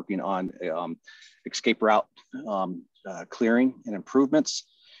is working on escape route clearing and improvements.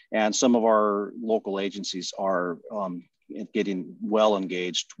 And some of our local agencies are getting well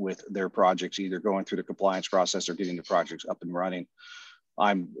engaged with their projects, either going through the compliance process or getting the projects up and running.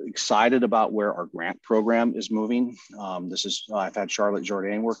 I'm excited about where our grant program is moving. I've had Charlotte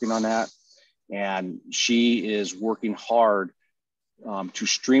Jourdain working on that, and she is working hard to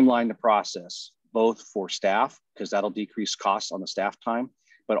streamline the process, both for staff, because that'll decrease costs on the staff time,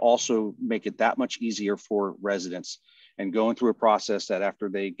 but also make it that much easier for residents, and going through a process that after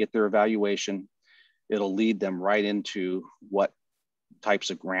they get their evaluation, it'll lead them right into what types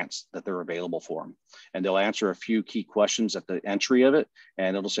of grants that they're available for them. And they'll answer a few key questions at the entry of it.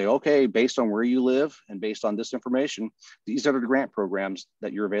 And it'll say, okay, based on where you live and based on this information, these are the grant programs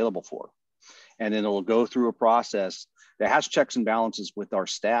that you're available for. And then it'll go through a process that has checks and balances with our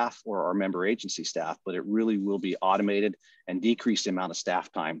staff or our member agency staff, but it really will be automated and decrease the amount of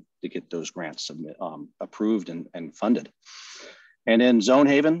staff time to get those grants approved and funded. And in Zone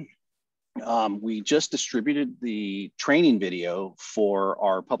Haven, we just distributed the training video for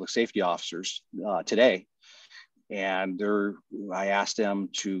our public safety officers today. And I asked them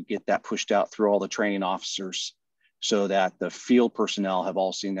to get that pushed out through all the training officers so that the field personnel have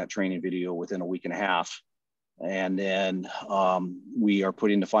all seen that training video within a week and a half. And then we are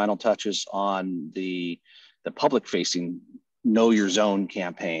putting the final touches on the public facing Know Your Zone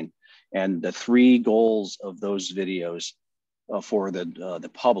campaign. And the 3 goals of those videos for the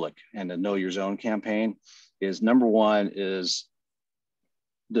public and the Know Your Zone campaign is, number one is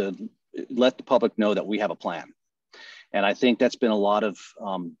let the public know that we have a plan. And I think that's been a lot of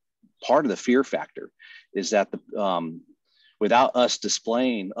part of the fear factor, is that without us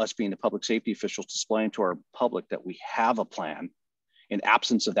being the public safety officials displaying to our public that we have a plan, in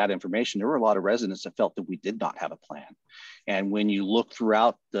absence of that information, there were a lot of residents that felt that we did not have a plan. And when you look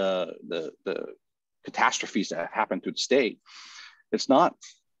throughout the catastrophes that have happened through the state, it's not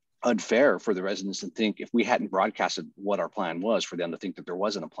unfair for the residents to think, if we hadn't broadcasted what our plan was, for them to think that there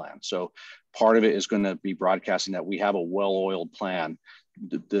wasn't a plan. So part of it is going to be broadcasting that we have a well-oiled plan.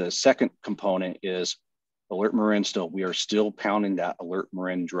 The second component is Alert Marin. We are still pounding that Alert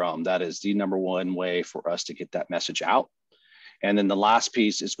Marin drum. That is the number one way for us to get that message out. And then the last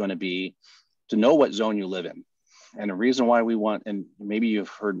piece is going to be to know what zone you live in. And the reason why we want, and maybe you've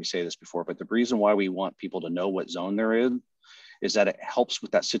heard me say this before, but the reason why we want people to know what zone they're in is that it helps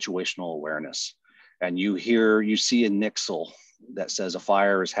with that situational awareness. And you see a nixle that says a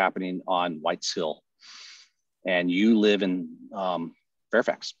fire is happening on White's Hill, and you live in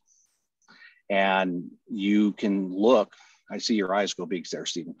Fairfax. And you can look, I see your eyes go big there,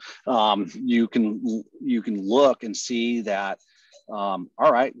 Stephen. You can look and see that, all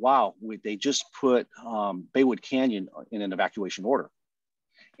right, wow, they just put Baywood Canyon in an evacuation order.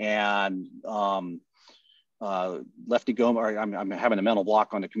 And Lefty Gomez, I'm having a mental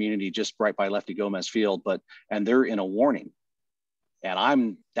block on the community just right by Lefty Gomez Field, and they're in a warning. And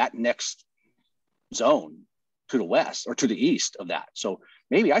I'm that next zone to the west or to the east of that. So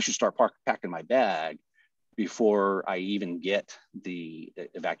maybe I should start packing my bag before I even get the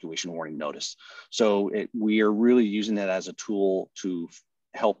evacuation warning notice. So we are really using that as a tool to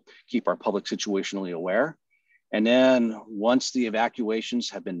help keep our public situationally aware. And then once the evacuations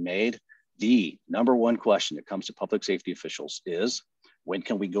have been made, the number one question that comes to public safety officials is, when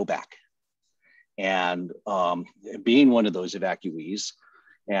can we go back? And being one of those evacuees,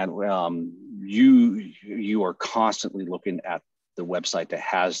 and you are constantly looking at the website that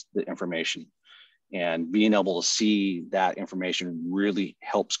has the information, and being able to see that information really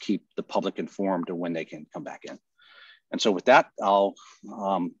helps keep the public informed of when they can come back in. And so with that, I'll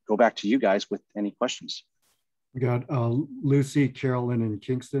go back to you guys with any questions. We got Lucy, Carolyn, and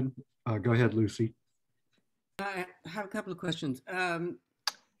Kingston. Go ahead, Lucy. I have a couple of questions.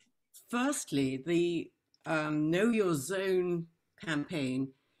 Firstly, the Know Your Zone campaign,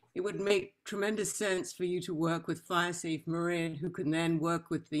 it would make tremendous sense for you to work with FireSafe Marin, who can then work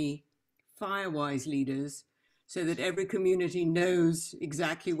with the FireWise leaders so that every community knows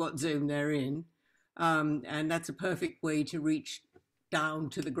exactly what zone they're in. and that's a perfect way to reach down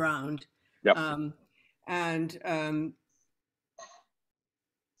to the ground. Yep. So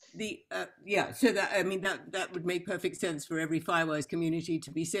that, I mean, that would make perfect sense for every Firewise community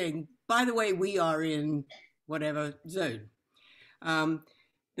to be saying, by the way, we are in whatever zone.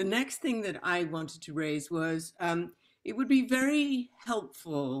 The next thing that I wanted to raise was it would be very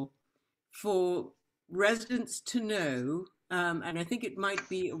helpful for residents to know, and I think it might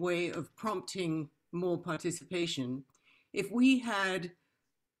be a way of prompting more participation, if we had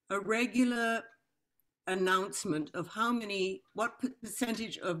a regular announcement of what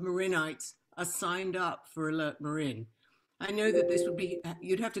percentage of Marinites are signed up for Alert Marin. I know that this would be,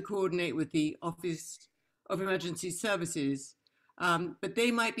 you'd have to coordinate with the Office of Emergency Services, but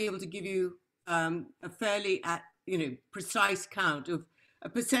they might be able to give you a fairly precise count of a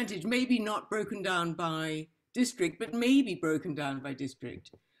percentage, maybe not broken down by district, but maybe broken down by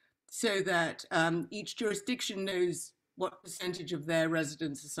district, so that each jurisdiction knows what percentage of their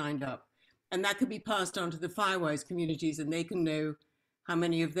residents are signed up. And that could be passed on to the Firewise communities, and they can know how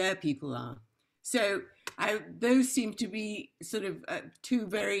many of their people are. So those seem to be sort of two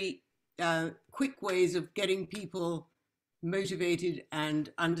very quick ways of getting people motivated and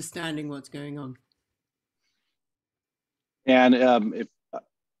understanding what's going on. And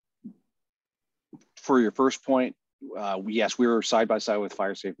for your first point, yes, we were side by side with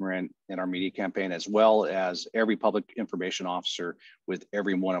Fire Safe Marin in our media campaign, as well as every public information officer with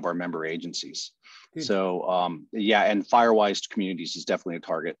every one of our member agencies. Good. So yeah, and Firewise communities is definitely a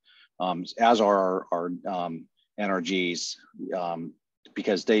target, as are our NRGs,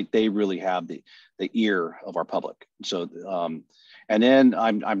 because they really have the ear of our public. So and then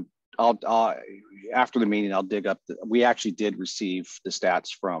I'll after the meeting, I'll dig up. We actually did receive the stats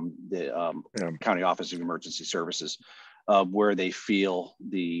from the County Office of Emergency Services, where they feel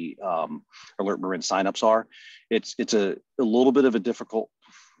the Alert Marin signups are. It's a little bit of a difficult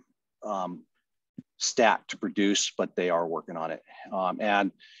stat to produce, but they are working on it,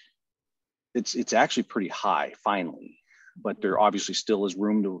 and it's actually pretty high finally. But there obviously still is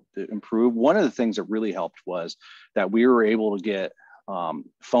room to improve. One of the things that really helped was that we were able to get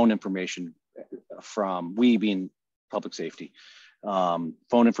phone information from, we being public safety, phone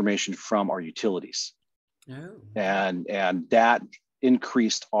information from our utilities. Oh. And that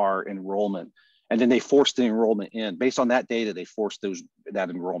increased our enrollment. And then they forced the enrollment in. Based on that data, they forced that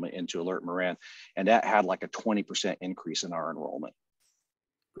enrollment into Alert Marin. And that had like a 20% increase in our enrollment.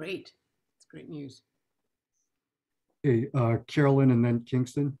 Great. That's great news. Okay, Carolyn and then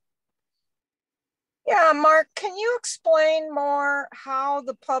Kingston. Yeah, Mark, can you explain more how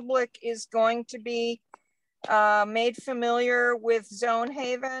the public is going to be made familiar with Zone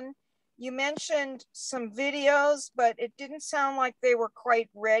Haven? You mentioned some videos, but it didn't sound like they were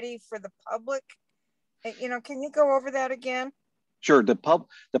quite ready for the public. Can you go over that again? Sure. The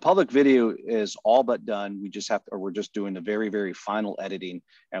public video is all but done. We're just doing the very, very final editing,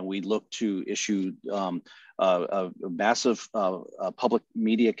 and we look to issue a massive public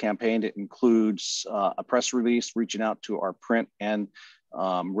media campaign that includes a press release reaching out to our print and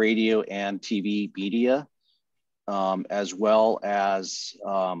radio and TV media, as well as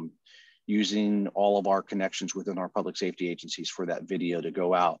using all of our connections within our public safety agencies for that video to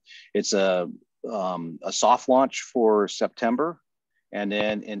go out. It's a soft launch for September. And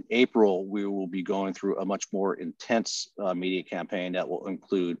then in April, we will be going through a much more intense media campaign that will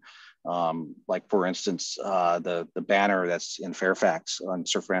include, like for instance, the banner that's in Fairfax on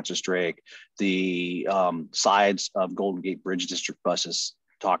Sir Francis Drake, the sides of Golden Gate Bridge District buses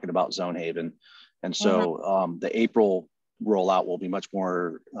talking about Zone Haven. And so the April rollout will be much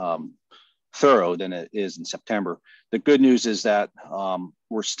more thorough than it is in September. The good news is that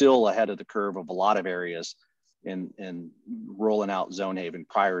we're still ahead of the curve of a lot of areas in rolling out Zone Haven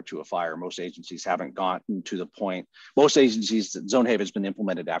prior to a fire. Most agencies haven't gotten to the point. Most agencies, Zone Haven has been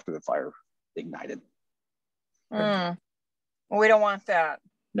implemented after the fire ignited. We don't want that.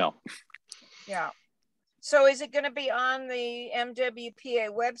 No. Yeah. So is it going to be on the MWPA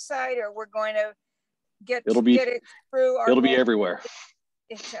website, or we're going to get it through our... It'll be everywhere.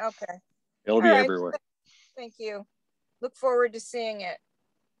 Okay. It'll be everywhere. Thank you. Look forward to seeing it.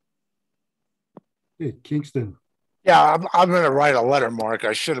 Hey, Kingston. Yeah, I'm going to write a letter, Mark.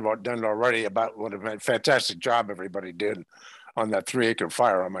 I should have done it already about what a fantastic job everybody did on that 3-acre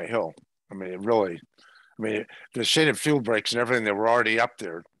fire on my hill. I mean, the shaded fuel breaks and everything that were already up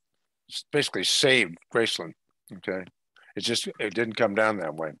there basically saved Graceland. Okay, it didn't come down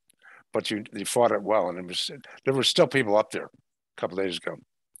that way, but you fought it well, and there were still people up there a couple of days ago.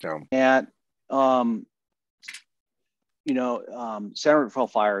 So. And San Rafael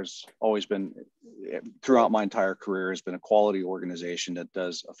Fire has always been, throughout my entire career, has been a quality organization that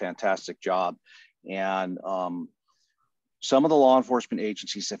does a fantastic job. And some of the law enforcement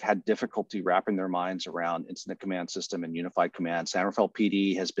agencies have had difficulty wrapping their minds around incident command system and unified command. San Rafael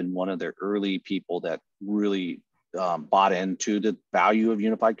PD has been one of the early people that really bought into the value of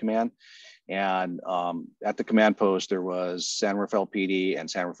unified command. And at the command post, there was San Rafael PD and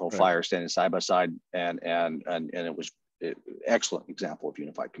San Rafael Fire standing side by side, and it was an excellent example of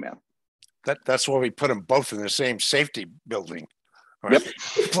unified command. That's why we put them both in the same safety building. Right?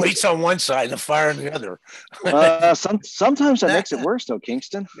 Yep. Police on one side and the fire on the other. Sometimes that makes it worse, though,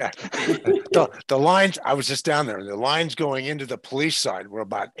 Kingston. Yeah. The lines, I was just down there, the lines going into the police side were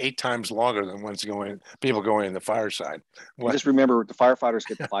about 8 times longer than people going in the fire side. Just remember, the firefighters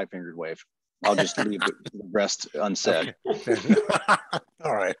get the 5-fingered wave. I'll just leave the rest unsaid. Okay.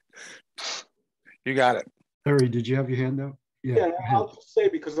 All right. You got it. Larry, did you have your hand up? Yeah, I'll just say,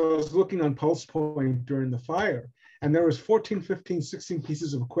 because I was looking on Pulse Point during the fire, and there was 14, 15, 16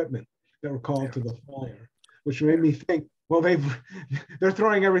 pieces of equipment that were called to the fire, which made me think, well, they're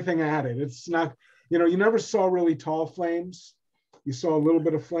throwing everything at it. It's not, you never saw really tall flames. You saw a little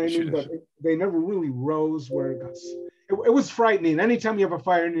bit of flaming, but they never really rose where it was frightening. Anytime you have a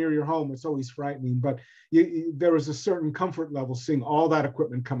fire near your home, it's always frightening, but there was a certain comfort level seeing all that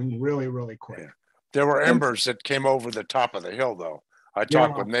equipment coming really, really quick. Yeah. There were embers that came over the top of the hill, though. I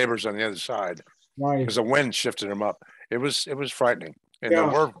talked with neighbors on the other side because the wind shifted them up. It was frightening, and there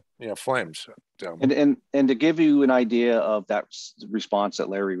were flames. And to give you an idea of that response that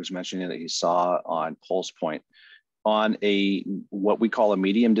Larry was mentioning that he saw on Pulse Point, on what we call a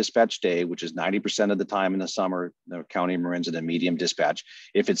medium dispatch day, which is 90% of the time in the summer, the county Marin's in a medium dispatch.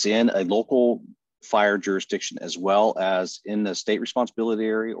 If it's in a local fire jurisdiction as well as in the state responsibility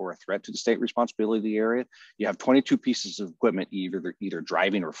area or a threat to the state responsibility area, you have 22 pieces of equipment either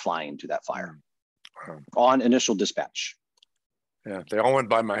driving or flying to that fire on initial dispatch. Yeah, they all went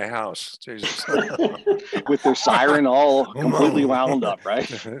by my house. Jesus. With their siren all completely wound up, right?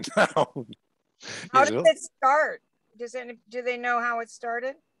 No. How did it start? Do they know how it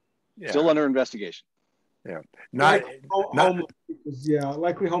started? Yeah. Still under investigation. Yeah,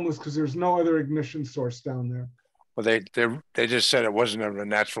 likely homeless because there's no other ignition source down there. Well, they just said it wasn't a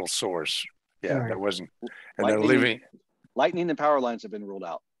natural source. Yeah, that wasn't, and lightning, they're leaving. Lightning and power lines have been ruled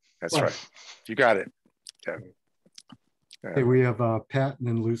out. That's right. You got it. Yeah. Okay, we have Pat and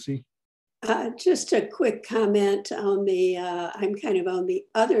then Lucy. Just a quick comment on I'm kind of on the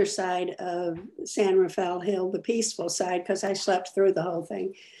other side of San Rafael Hill, the peaceful side, because I slept through the whole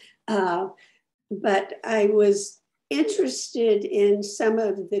thing. But I was interested in some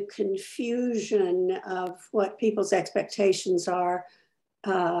of the confusion of what people's expectations are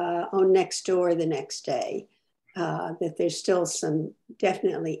on next door the next day, that there's still some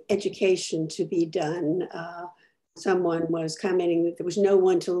definitely education to be done. Someone was commenting that there was no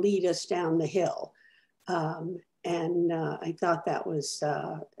one to lead us down the hill. And I thought that was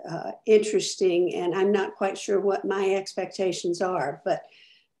interesting, and I'm not quite sure what my expectations are, but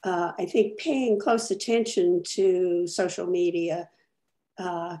I think paying close attention to social media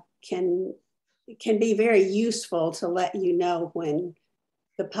can be very useful to let you know when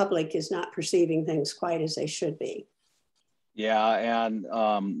the public is not perceiving things quite as they should be. Yeah, and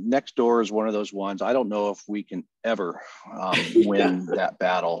Nextdoor is one of those ones. I don't know if we can ever win that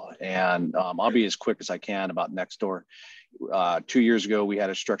battle. And I'll be as quick as I can about Nextdoor. 2 years ago, we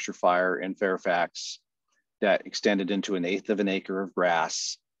had a structure fire in Fairfax that extended into 1/8 of an acre of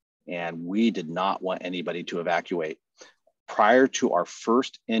grass, and we did not want anybody to evacuate. Prior to our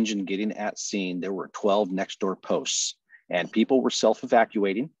first engine getting at scene, there were 12 Nextdoor posts, and people were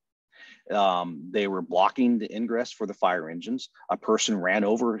self-evacuating. They were blocking the ingress for the fire engines. A person ran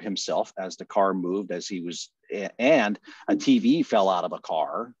over himself as the car moved and a TV fell out of a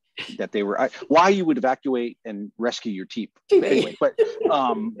car that they were, why you would evacuate and rescue your TV. Anyway, but,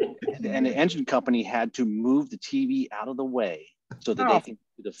 and the engine company had to move the TV out of the way so that they can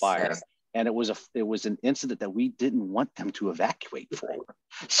do the fire. And it was an incident that we didn't want them to evacuate for.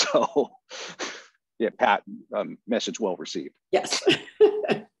 So yeah, Pat, message well received. Yes.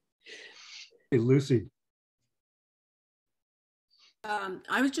 Hey, Lucy.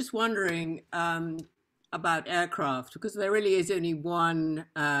 I was just wondering about aircraft, because there really is only one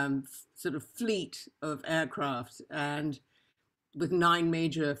sort of fleet of aircraft, and with 9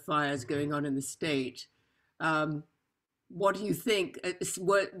 major fires going on in the state. What do you think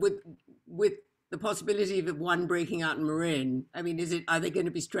with the possibility of one breaking out in Marin? I mean, are they going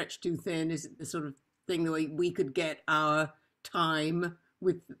to be stretched too thin? Is it the sort of thing that we could get our time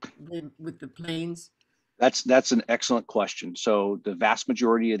with the planes? That's an excellent question. So the vast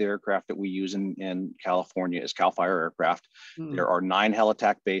majority of the aircraft that we use in California is CAL FIRE aircraft. There are 9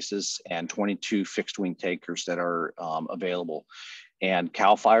 heliTAC bases and 22 fixed wing tankers that are available. And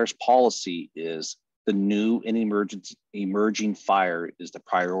CAL FIRE's policy is the new and emerging fire is the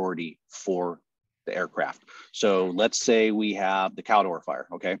priority for the aircraft. So let's say we have the Caldor fire,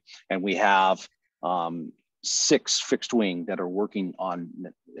 okay? And we have 6 fixed wing that are working on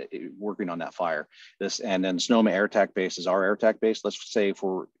that fire. And then Sonoma AirTAC base is our AirTAC base. Let's say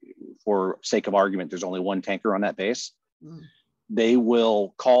for sake of argument, there's only 1 tanker on that base. They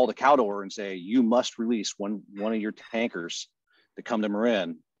will call the Caldor and say, you must release one of your tankers to come to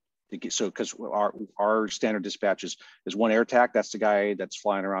Marin. Because our standard dispatch is 1 AirTAC, that's the guy that's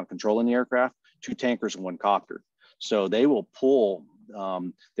flying around controlling the aircraft, 2 tankers and 1 copter. So they will pull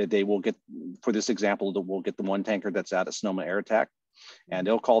that they will get, for this example, we'll get the 1 tanker that's out at Sonoma AirTAC, and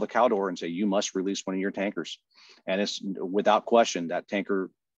they'll call the Caldor and say, you must release one of your tankers. And it's without question, that tanker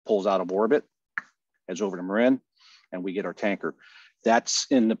pulls out of orbit, heads over to Marin, and we get our tanker. That's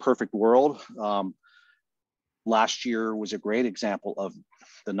in the perfect world. Last year was a great example of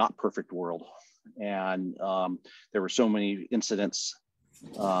the not perfect world. And there were so many incidents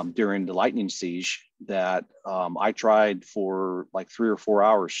during the lightning siege that I tried for like 3 or 4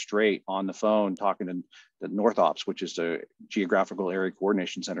 hours straight on the phone talking to the North Ops, which is the Geographical Area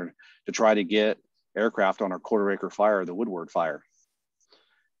Coordination Center, to try to get aircraft on our quarter-acre fire, the Woodward fire.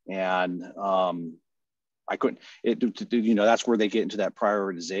 And I couldn't, that's where they get into that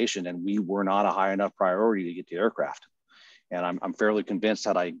prioritization, and we were not a high enough priority to get the aircraft. And I'm fairly convinced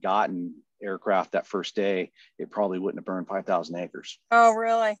had I gotten aircraft that first day, it probably wouldn't have burned 5,000 acres. Oh,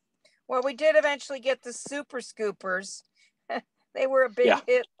 really? Well, we did eventually get the super scoopers. They were a big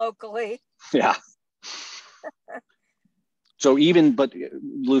hit locally. Yeah. So but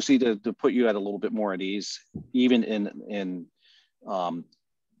Lucy, to put you at a little bit more at ease, even in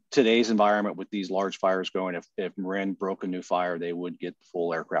today's environment with these large fires going, if Marin broke a new fire, they would get the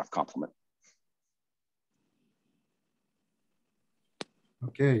full aircraft complement.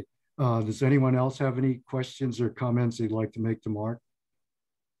 Okay. Does anyone else have any questions or comments they'd like to make to Mark?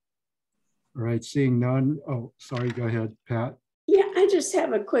 All right, seeing none. Oh, sorry, go ahead, Pat. Yeah, I just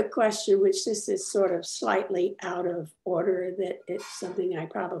have a quick question, which this is sort of slightly out of order, that it's something I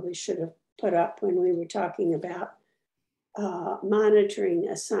probably should have put up when we were talking about monitoring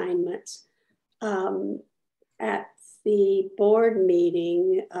assignments. At the board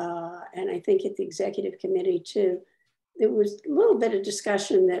meeting, and I think at the executive committee too, there was a little bit of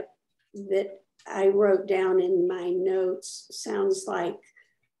discussion that I wrote down in my notes. Sounds like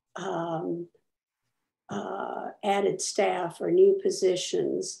added staff or new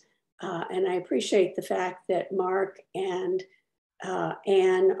positions. And I appreciate the fact that Mark and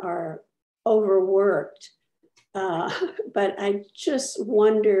Anne are overworked. But I just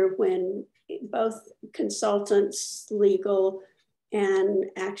wonder, when both consultants, legal, and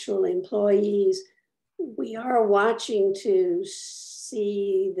actual employees, we are watching to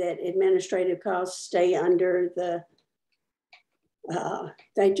see that administrative costs stay under the,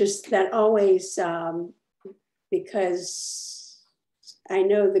 that always, because I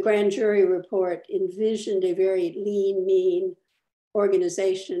know the grand jury report envisioned a very lean, mean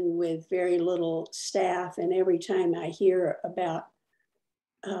organization with very little staff. And every time I hear about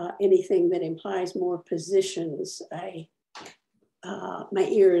anything that implies more positions, my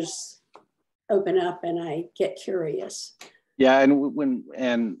ears open up and I get curious. Yeah,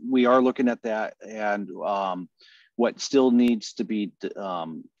 and we are looking at that, and what still needs to be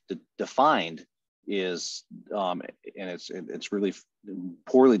defined is, and it's really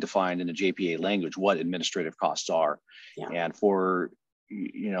poorly defined in the JPA language, what administrative costs are. Yeah. And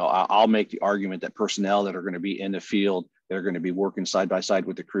I'll make the argument that personnel that are going to be in the field, they're going to be working side by side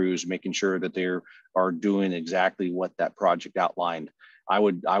with the crews, making sure that they are doing exactly what that project outlined. I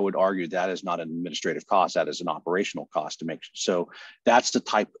would argue that is not an administrative cost, that is an operational cost to make. So that's the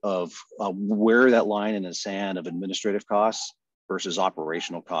type of where that line in the sand of administrative costs versus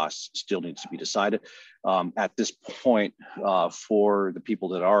operational costs still needs to be decided. At this point, for the people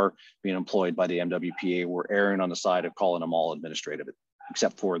that are being employed by the MWPA, we're erring on the side of calling them all administrative,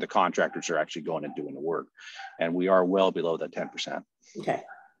 except for the contractors who are actually going and doing the work. And we are well below that 10%. Okay.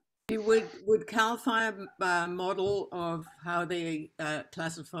 Would CAL FIRE model of how they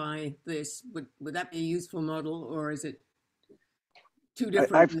classify this, would that be a useful model, or is it two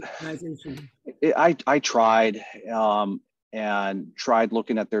different organizations? I tried and tried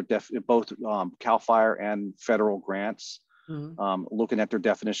looking at their both CAL FIRE and federal grants, looking at their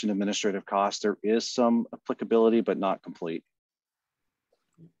definition of administrative costs. There is some applicability, but not complete.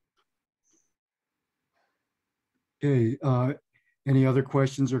 Okay, any other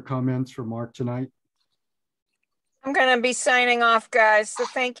questions or comments for Mark tonight? I'm going to be signing off, guys. So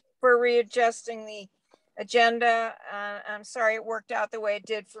thank you for readjusting the agenda. I'm sorry it worked out the way it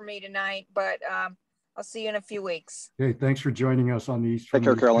did for me tonight, but I'll see you in a few weeks. Okay, thanks for joining us on the East. Take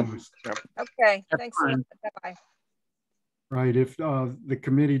care, Carolyn. Okay, thanks a lot. Bye-bye. Right, if the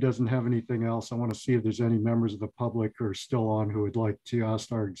committee doesn't have anything else, I want to see if there's any members of the public who are still on who would like to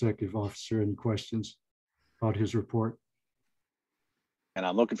ask our executive officer any questions about his report. And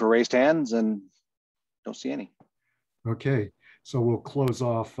I'm looking for raised hands and don't see any. Okay, so we'll close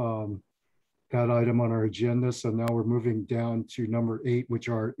off that item on our agenda. So now we're moving down to number 8, which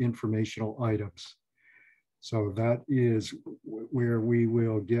are informational items. So that is where we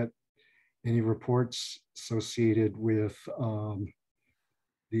will get any reports associated with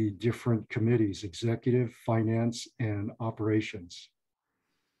the different committees, executive, finance, and operations.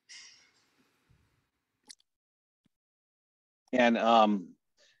 And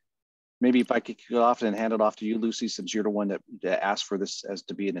maybe if I could kick it off and hand it off to you, Lucy, since you're the one that asked for this as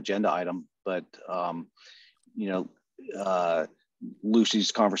to be an agenda item. But, you know,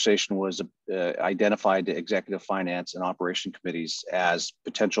 Lucy's conversation was identified the executive, finance, and operation committees as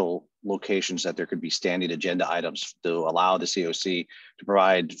potential locations that there could be standing agenda items to allow the COC to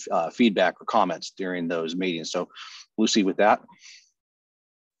provide feedback or comments during those meetings. So, Lucy, with that.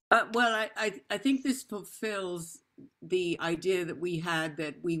 Well, I think this fulfills the idea that we had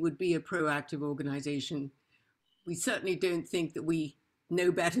that we would be a proactive organization. We certainly don't think that we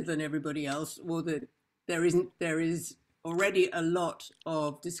know better than everybody else, or that there is already a lot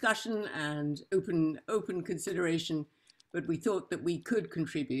of discussion and open consideration, but we thought that we could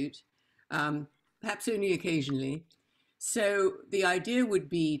contribute, perhaps only occasionally. So the idea would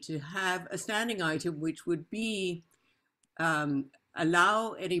be to have a standing item which would be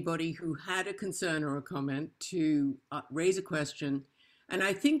allow anybody who had a concern or a comment to raise a question. And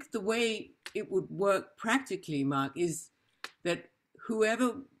I think the way it would work practically, Mark, is that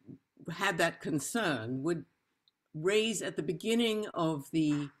whoever had that concern would raise at the beginning of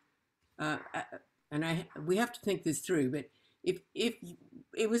the, we have to think this through, but if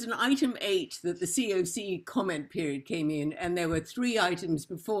it was an item 8 that the COC comment period came in, and there were 3 items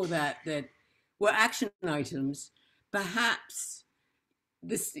before that that were action items, perhaps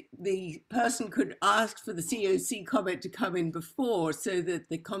the person could ask for the COC comment to come in before, so that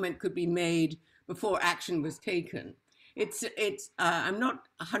the comment could be made before action was taken. I'm not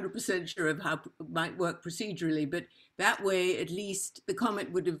 100% sure of how it might work procedurally, but that way, at least the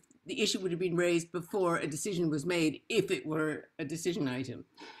issue would have been raised before a decision was made, if it were a decision item.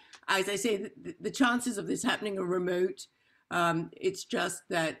 As I say, the chances of this happening are remote. It's just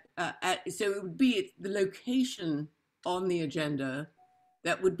that, so it would be the location on the agenda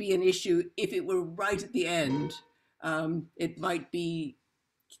that would be an issue. If it were right at the end, it might be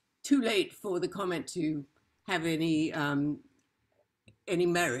too late for the comment to have any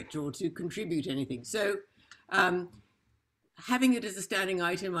merit or to contribute anything. So having it as a standing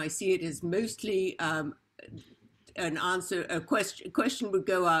item, I see it as mostly an answer. A question would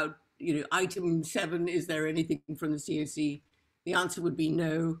go out, you know, item 7, is there anything from the COC? The answer would be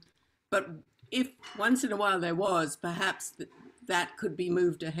no. But if once in a while there was, perhaps that could be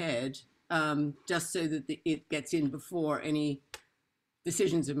moved ahead, just so that it gets in before any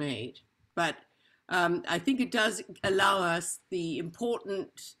decisions are made. But I think it does allow us the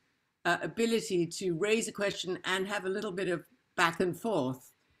important ability to raise a question and have a little bit of back and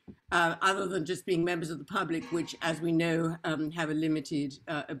forth, other than just being members of the public, which, as we know, have a limited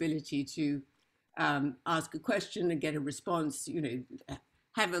ability to ask a question and get a response, you know,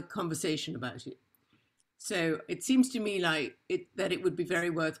 have a conversation about it. So it seems to me like that it would be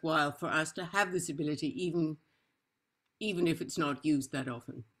very worthwhile for us to have this ability, even if it's not used that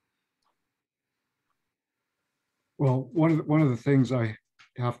often. Well, one of the things I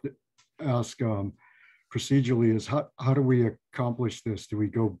have to ask procedurally is how do we accomplish this? Do we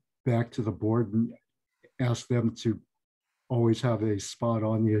go back to the board and ask them to always have a spot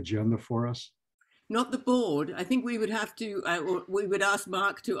on the agenda for us? Not the board. I think we would have to, or we would ask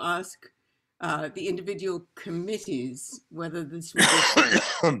Mark to ask the individual committees whether this would be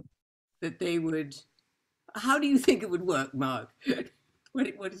that they would. How do you think it would work, Mark?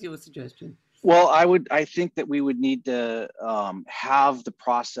 What is your suggestion? Well, I think that we would need to have the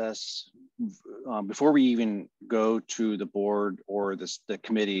process before we even go to the board or the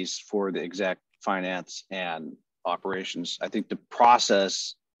committees for the exec, finance, and operations. I think the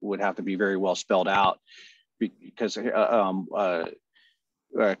process would have to be very well spelled out, because a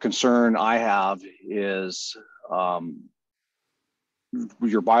concern I have is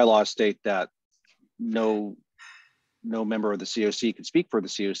your bylaws state that no no member of the COC can speak for the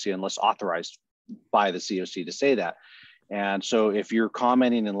COC unless authorized by the COC to say that. And so if you're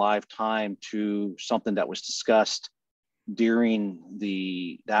commenting in live time to something that was discussed during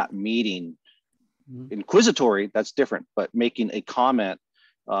that meeting, inquisitory, that's different, but making a comment,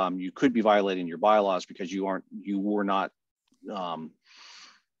 you could be violating your bylaws because you were not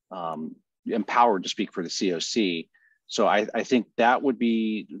empowered to speak for the COC. So I think that would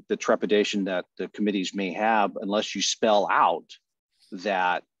be the trepidation that the committees may have, unless you spell out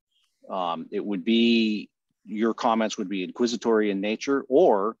that it would be, your comments would be inquisitory in nature,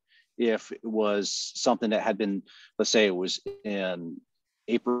 or if it was something that had been, let's say it was in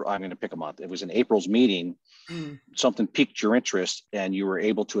April, I'm going to pick a month, it was in April's meeting, something piqued your interest and you were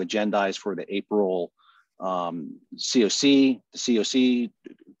able to agendize for the April COC. The COC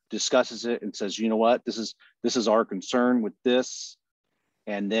discusses it and says, you know what, this is our concern with this,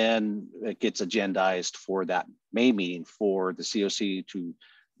 and then it gets agendized for that May meeting for the COC to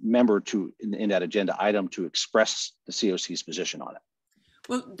member to in that agenda item to express the COC's position on it.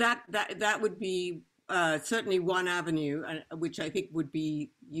 Well, that would be certainly one avenue, which I think would be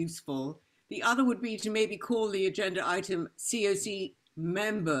useful. The other would be to maybe call the agenda item COC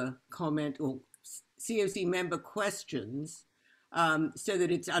member comment or COC member questions, so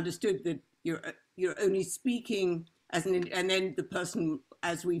that it's understood that you're only speaking as and then the person,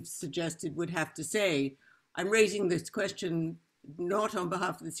 as we've suggested, would have to say, I'm raising this question not on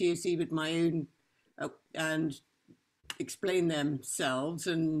behalf of the COC, but my own, and explain themselves.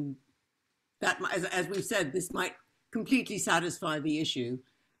 And that, as we've said, this might completely satisfy the issue,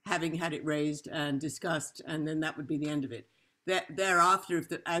 having had it raised and discussed, and then that would be the end of it. Thereafter,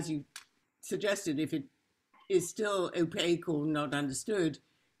 as you suggested, if it is still opaque or not understood,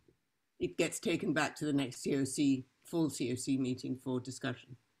 it gets taken back to the next COC, full COC meeting for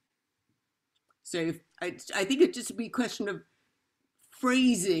discussion. So I think it'd just be a question of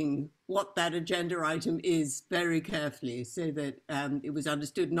phrasing what that agenda item is very carefully, so that it was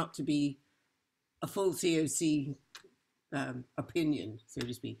understood not to be a full COC opinion, so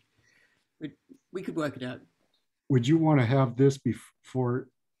to speak. We could work it out. Would you want to have this before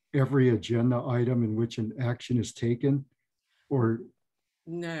every agenda item in which an action is taken, or?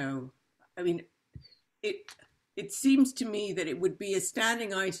 No, I mean, it seems to me that it would be a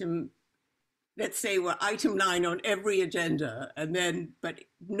standing item. Let's say we're item 9 on every agenda, and then, but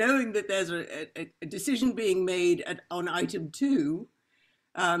knowing that there's a decision being made on item 2,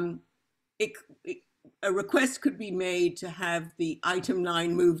 a request could be made to have the item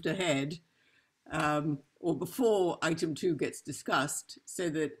 9 moved ahead, or before item 2 gets discussed, so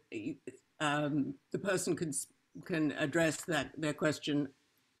that the person can address their question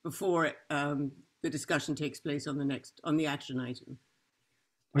before the discussion takes place on the action item.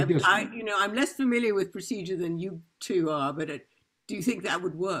 I'm less familiar with procedure than you two are, but do you think that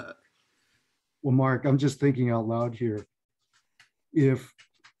would work? Well, Mark, I'm just thinking out loud here. If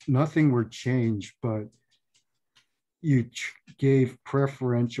nothing were changed, but you gave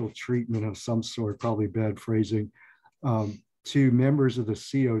preferential treatment of some sort, probably bad phrasing, to members of the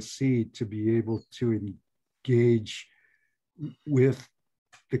COC to be able to engage with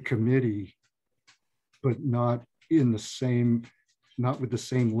the committee, but not with the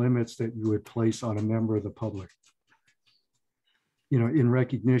same limits that you would place on a member of the public, in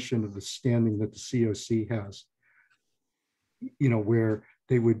recognition of the standing that the COC has, where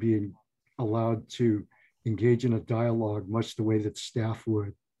they would be allowed to engage in a dialogue much the way that staff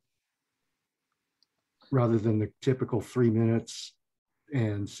would, rather than the typical 3 minutes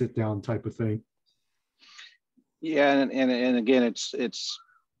and sit down type of thing. Yeah, and again,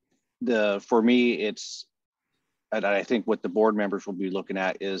 for me, and I think what the board members will be looking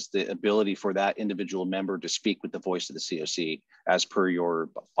at is the ability for that individual member to speak with the voice of the COC as per your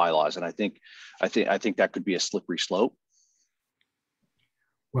bylaws. And I think that could be a slippery slope.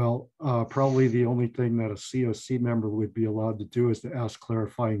 Well, probably the only thing that a COC member would be allowed to do is to ask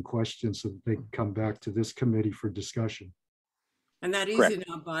clarifying questions so that they can come back to this committee for discussion. And that is Correct. in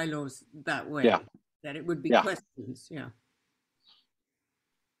our bylaws that way, yeah. That it would be questions, yeah.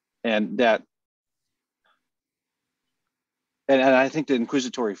 And that, and I think the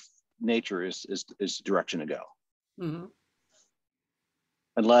inquisitory nature is the direction to go. Mm-hmm.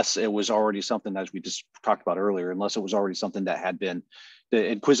 Unless it was already something, as we just talked about earlier, unless it was already something that had been, the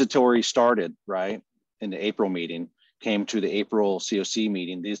inquisitory started, right, in the April meeting, came to the April COC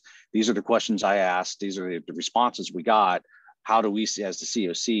meeting. These are the questions I asked. These are the responses we got. How do we, as the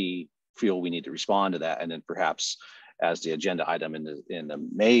COC, feel we need to respond to that? And then perhaps as the agenda item in the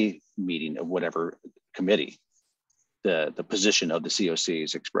May meeting of whatever committee, the position of the COC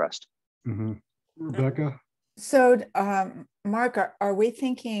is expressed. Mm-hmm. Rebecca? So, Mark, are we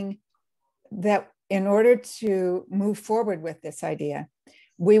thinking that in order to move forward with this idea,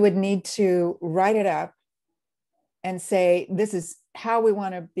 we would need to write it up and say, this is how we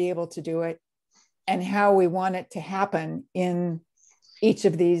want to be able to do it and how we want it to happen in each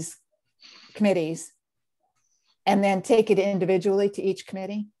of these committees, and then take it individually to each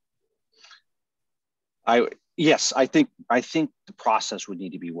committee? Yes, I think the process would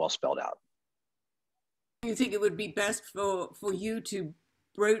need to be well spelled out. You think it would be best for you to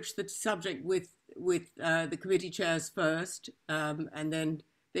broach the subject with the committee chairs first, and then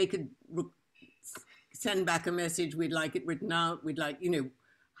they could send back a message, we'd like it written out, we'd like,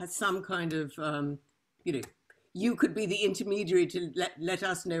 has some kind of, you could be the intermediary to let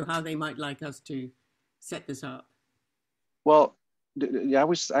us know how they might like us to set this up. Well, yeah,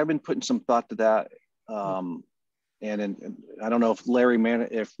 I've been putting some thought to that. And I don't know if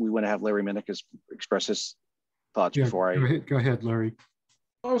if we want to have Larry Minnick express his thoughts before Go ahead, Larry.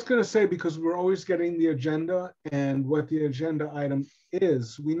 I was going to say, because we're always getting the agenda and what the agenda item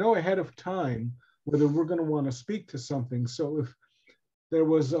is, we know ahead of time whether we're going to want to speak to something. So if there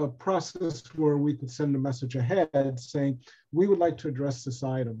was a process where we could send a message ahead saying, we would like to address this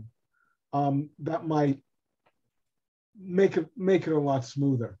item, that might make it a lot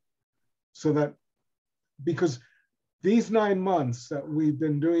smoother. So that, because these 9 months that we've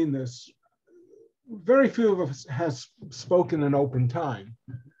been doing this, very few of us has spoken in open time,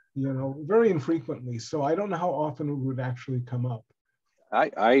 very infrequently. So I don't know how often it would actually come up.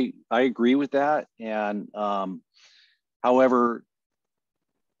 I agree with that. And however,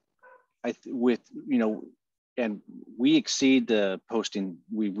 and we exceed the posting,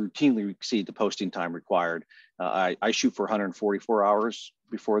 we routinely exceed the posting time required. I shoot for 144 hours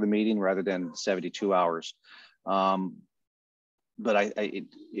before the meeting rather than 72 hours. But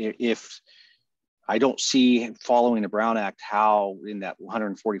if I don't see, following the Brown Act, how in that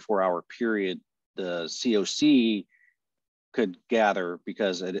 144-hour period the COC could gather,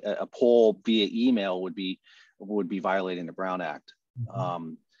 because a poll via email would be violating the Brown Act.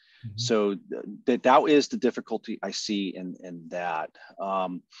 So that is the difficulty I see in that.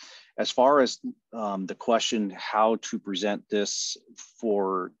 As far as the question how to present this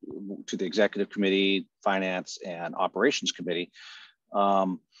to the Executive Committee, Finance, and Operations Committee,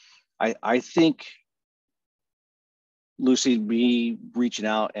 I think, Lucy, me reaching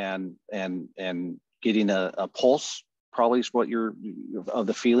out and getting a pulse probably is what you're of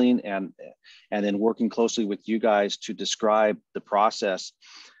the feeling, and then working closely with you guys to describe the process.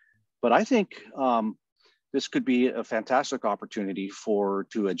 But I think this could be a fantastic opportunity to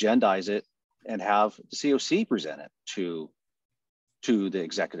agendize it and have the COC present it to the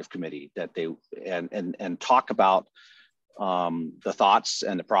Executive Committee, that they and talk about the thoughts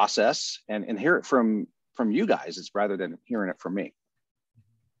and the process, and hear it from you guys, rather than hearing it from me.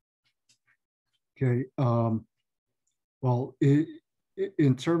 Okay. Well,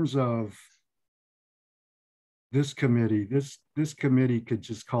 in terms of this committee, this committee could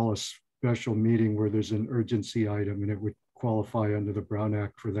just call a special meeting where there's an urgency item, and it would qualify under the Brown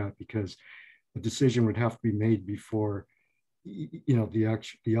Act for that, because the decision would have to be made before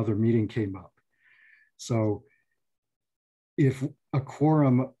the other meeting came up. So if a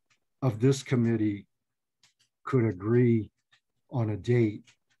quorum of this committee could agree on a date,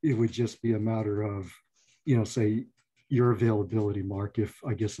 it would just be a matter of, say your availability, Mark, if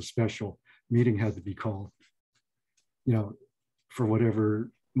I guess a special meeting had to be called, for whatever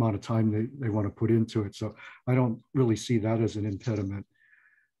amount of time they want to put into it. So I don't really see that as an impediment.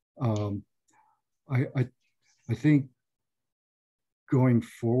 I think going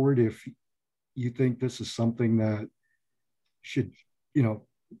forward, if you think this is something that should,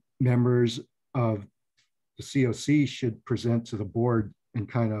 members of the COC should present to the board and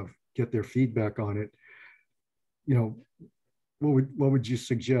kind of get their feedback on it, what would you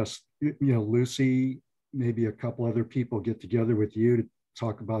suggest? Lucy, maybe a couple other people get together with you to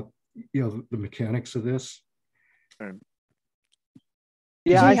talk about, the mechanics of this.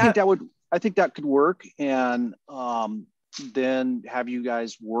 Yeah, I think that could work, and then have you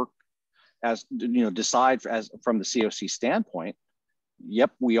guys work as decide from the COC standpoint.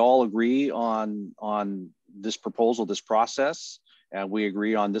 Yep, we all agree on this proposal, this process, and we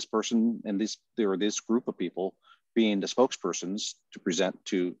agree on this person and this group of people being the spokespersons to present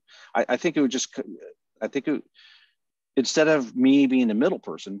to. I think it would just, instead of me being the middle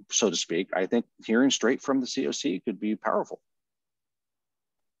person, so to speak, I think hearing straight from the COC could be powerful.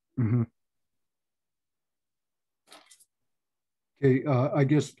 Mm-hmm. Okay, I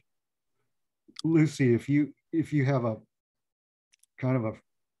guess, Lucy, if you have a kind of a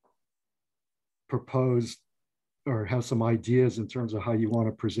proposed or have some ideas in terms of how you want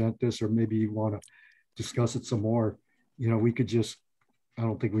to present this, or maybe you want to discuss it some more, we could just, I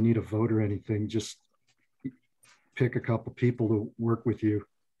don't think we need a vote or anything, just pick a couple people to work with you.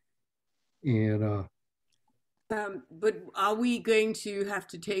 And but are we going to have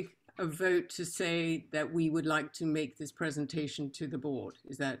to take a vote to say that we would like to make this presentation to the board?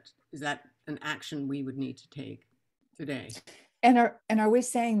 Is that an action we would need to take today? And are we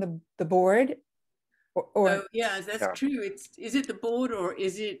saying the board? Or yeah, that's true. Is it the board or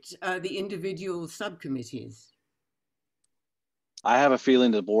is it the individual subcommittees? I have a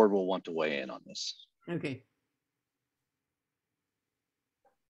feeling the board will want to weigh in on this. Okay.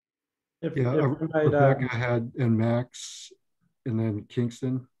 Rebecca had, and Max, and then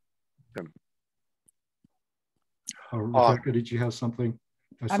Kingston. Rebecca, did you have something?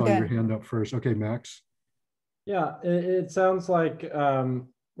 I saw your hand up first. Okay, Max. Yeah, it sounds like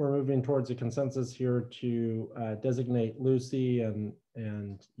we're moving towards a consensus here to designate Lucy and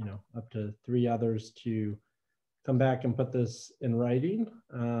up to 3 others to come back and put this in writing,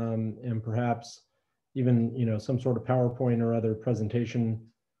 and perhaps even some sort of PowerPoint or other presentation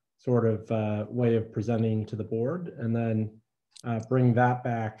sort of way of presenting to the board, and then bring that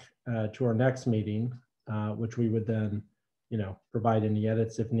back to our next meeting, which we would then provide any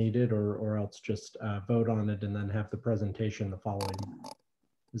edits if needed, or else just vote on it and then have the presentation the following.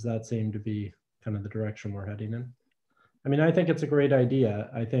 Does that seem to be kind of the direction we're heading in? I mean, I think it's a great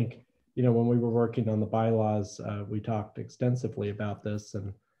idea. I think, when we were working on the bylaws, we talked extensively about this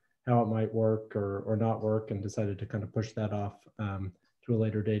and how it might work or not work, and decided to kind of push that off to a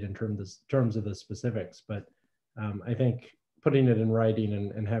later date in terms of the specifics. But I think putting it in writing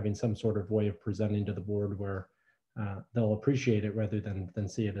and having some sort of way of presenting to the board where they'll appreciate it rather than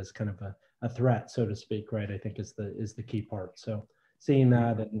see it as kind of a threat, so to speak, right, I think is the key part. So seeing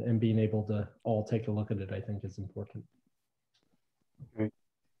that and being able to all take a look at it, I think is important. Okay.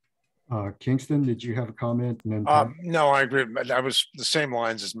 Kingston, did you have a comment? And then no, I agree. That was the same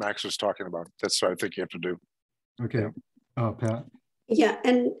lines as Max was talking about. That's what I think you have to do. Okay. Pat? Yeah,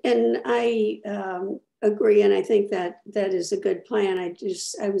 and I agree, and I think that is a good plan. I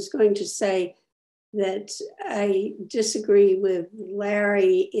was going to say that I disagree with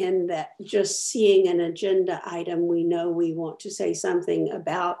Larry in that just seeing an agenda item, we know we want to say something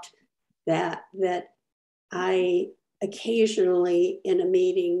about that I occasionally in a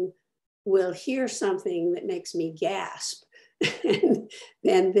meeting will hear something that makes me gasp.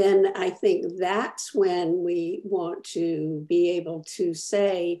 And then I think that's when we want to be able to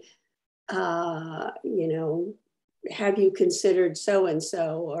say, have you considered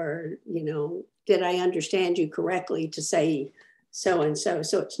so-and-so, or, did I understand you correctly to say so-and-so?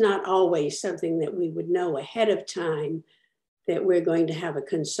 So it's not always something that we would know ahead of time that we're going to have a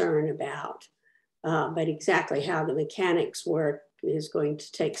concern about. But exactly how the mechanics work is going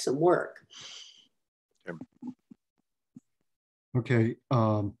to take some work. Okay.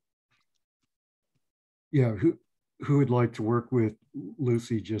 Yeah, who would like to work with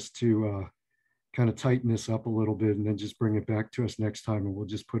Lucy just to kind of tighten this up a little bit and then just bring it back to us next time, and we'll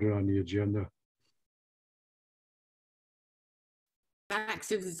just put it on the agenda.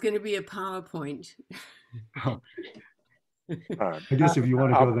 Max, if it's going to be a PowerPoint. I guess if you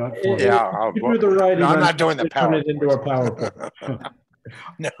want to go that far. Yeah, I'll do the writing. No, I'm not doing the PowerPoint. Turn it into a PowerPoint.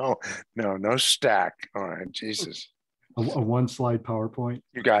 No stack. All right, Jesus. A 1-slide PowerPoint.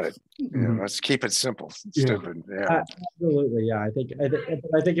 You got it. Yeah, let's keep it simple. Stupid. Yeah. Absolutely. Yeah. I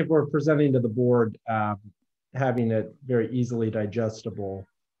think if we're presenting to the board, having it very easily digestible,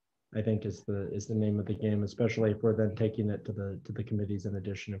 I think is the name of the game, especially if we're then taking it to the committees in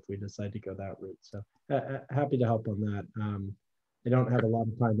addition, if we decide to go that route. So happy to help on that. I don't have a lot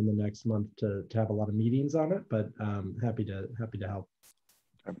of time in the next month to have a lot of meetings on it, but happy to help.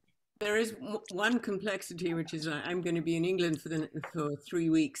 There is one complexity, which is I'm going to be in England for 3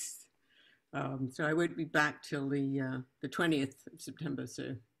 weeks, so I won't be back till the 20th of September.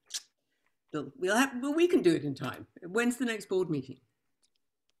 So we can do it in time. When's the next board meeting?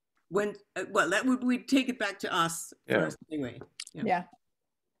 When? Well, we'd take it back to us first anyway. Yeah.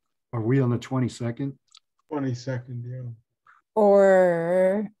 Are we on the 22nd? 22nd, yeah.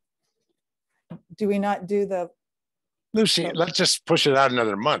 Or do we not do the? Lucy, let's just push it out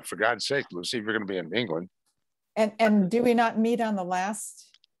another month, for God's sake, Lucy, if you're going to be in England. And do we not meet on the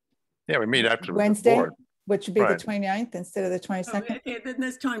last? Yeah, we meet after Wednesday, the board, which would be the 29th instead of the 22nd. Oh, okay, then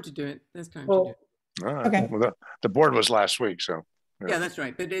there's time to do it. There's time to do it. All right. Okay. Well, the board was last week, so. Yeah, that's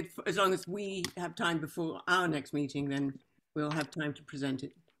right. But as long as we have time before our next meeting, then we'll have time to present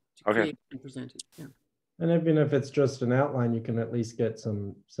it. Okay. And present it. Yeah. And even if it's just an outline, you can at least get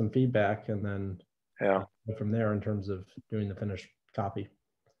some feedback, and then go from there in terms of doing the finished copy.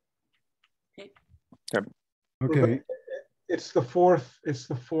 Yep. Okay. It's the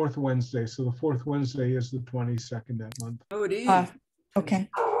fourth Wednesday. So the fourth Wednesday is the 22nd that month. Oh, it is. Okay.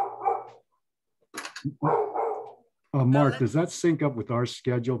 Mark, does that sync up with our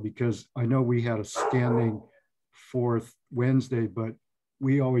schedule? Because I know we had a standing fourth Wednesday, but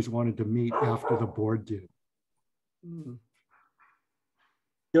we always wanted to meet after the board did.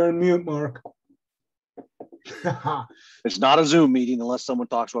 You're on mute, Mark. It's not a Zoom meeting unless someone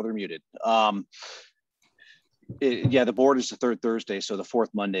talks while they're muted. Yeah, the board is the third Thursday, so the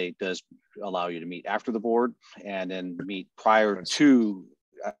fourth Monday does allow you to meet after the board and then meet prior to.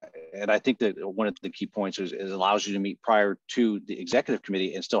 And I think that one of the key points is it allows you to meet prior to the executive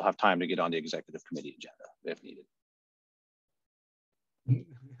committee and still have time to get on the executive committee agenda if needed.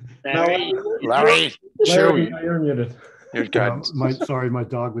 Larry, sure. You're muted. You're good. Sorry, my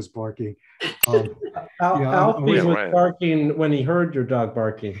dog was barking. Alfie was barking when he heard your dog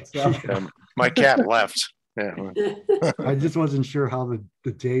barking. So. My cat left. Yeah. I just wasn't sure how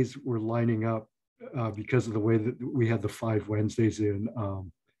the days were lining up because of the way that we had the 5 Wednesdays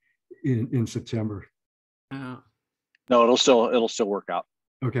in September. No, it'll still work out.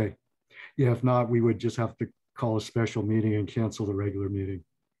 Okay. Yeah, if not, we would just have to call a special meeting and cancel the regular meeting.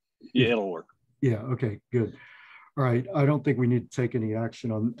 Yeah, it'll work. Yeah, okay, good. All right, I don't think we need to take any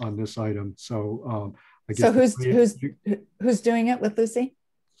action on this item. So I guess. So who's doing it with Lucy?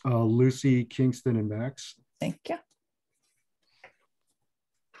 Lucy, Kingston, and Max. Thank you.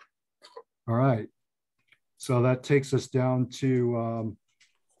 All right. So that takes us down to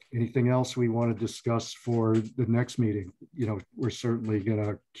anything else we want to discuss for the next meeting. You know, we're certainly going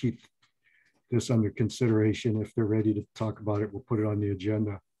to keep this under consideration. If they're ready to talk about it, we'll put it on the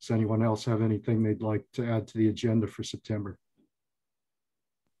agenda. Does anyone else have anything they'd like to add to the agenda for September?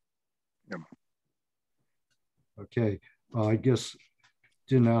 No. Okay. I guess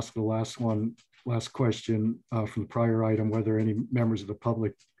didn't ask the last question from the prior item, whether any members of the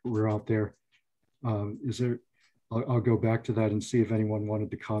public were out there. Is there, I'll go back to that and see if anyone wanted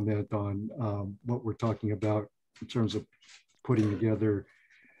to comment on what we're talking about in terms of putting together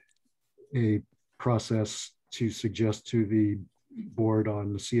a process to suggest to the board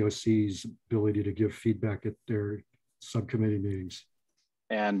on the COC's ability to give feedback at their subcommittee meetings.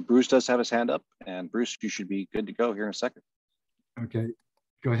 And Bruce does have his hand up, and Bruce, you should be good to go here in a second. Okay,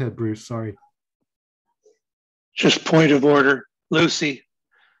 go ahead, Bruce, sorry. Just point of order, Lucy,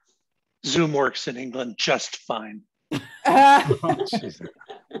 Zoom works in England just fine.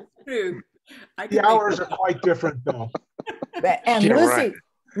 True. The hours are quite different though. And Yeah, Lucy, right.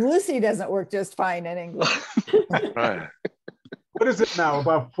 Lucy doesn't work just fine in England. Right. What is it now?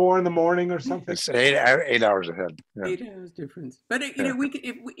 About 4 in the morning or something? It's 8 hours ahead. Yeah. 8 hours difference. But you know, we could,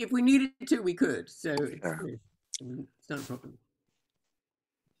 if we needed to, we could. So it's not a problem.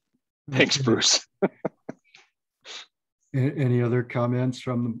 Thanks, Bruce. Any other comments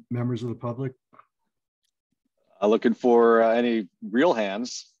from the members of the public? Looking for any real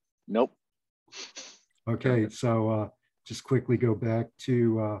hands. Nope. Okay, so just quickly go back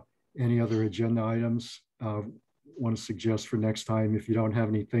to any other agenda items. Want to suggest for next time, if you don't have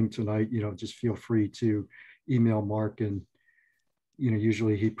anything tonight, you know, just feel free to email Mark, and you know,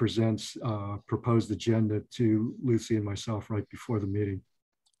 usually he presents proposed agenda to Lucy and myself right before the meeting.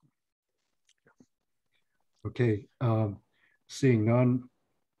 Okay, seeing none,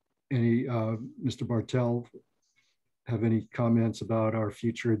 any Mr. Bartel have any comments about our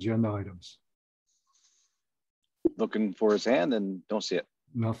future agenda items? Looking for his hand and don't see it.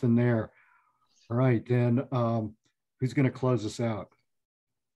 Nothing there. All right, then who's going to close us out?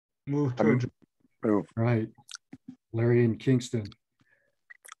 Move to adjourn. Move. All right, Larry and Kingston.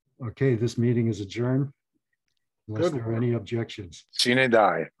 Okay, this meeting is adjourned unless there are any objections. Sine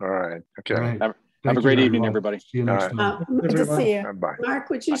die. All right. Okay. All right. Have a great evening, everybody. See you next time. Good to see you. Bye. Mark,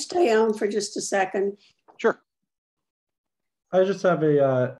 would you stay on for just a second? Sure. I just have a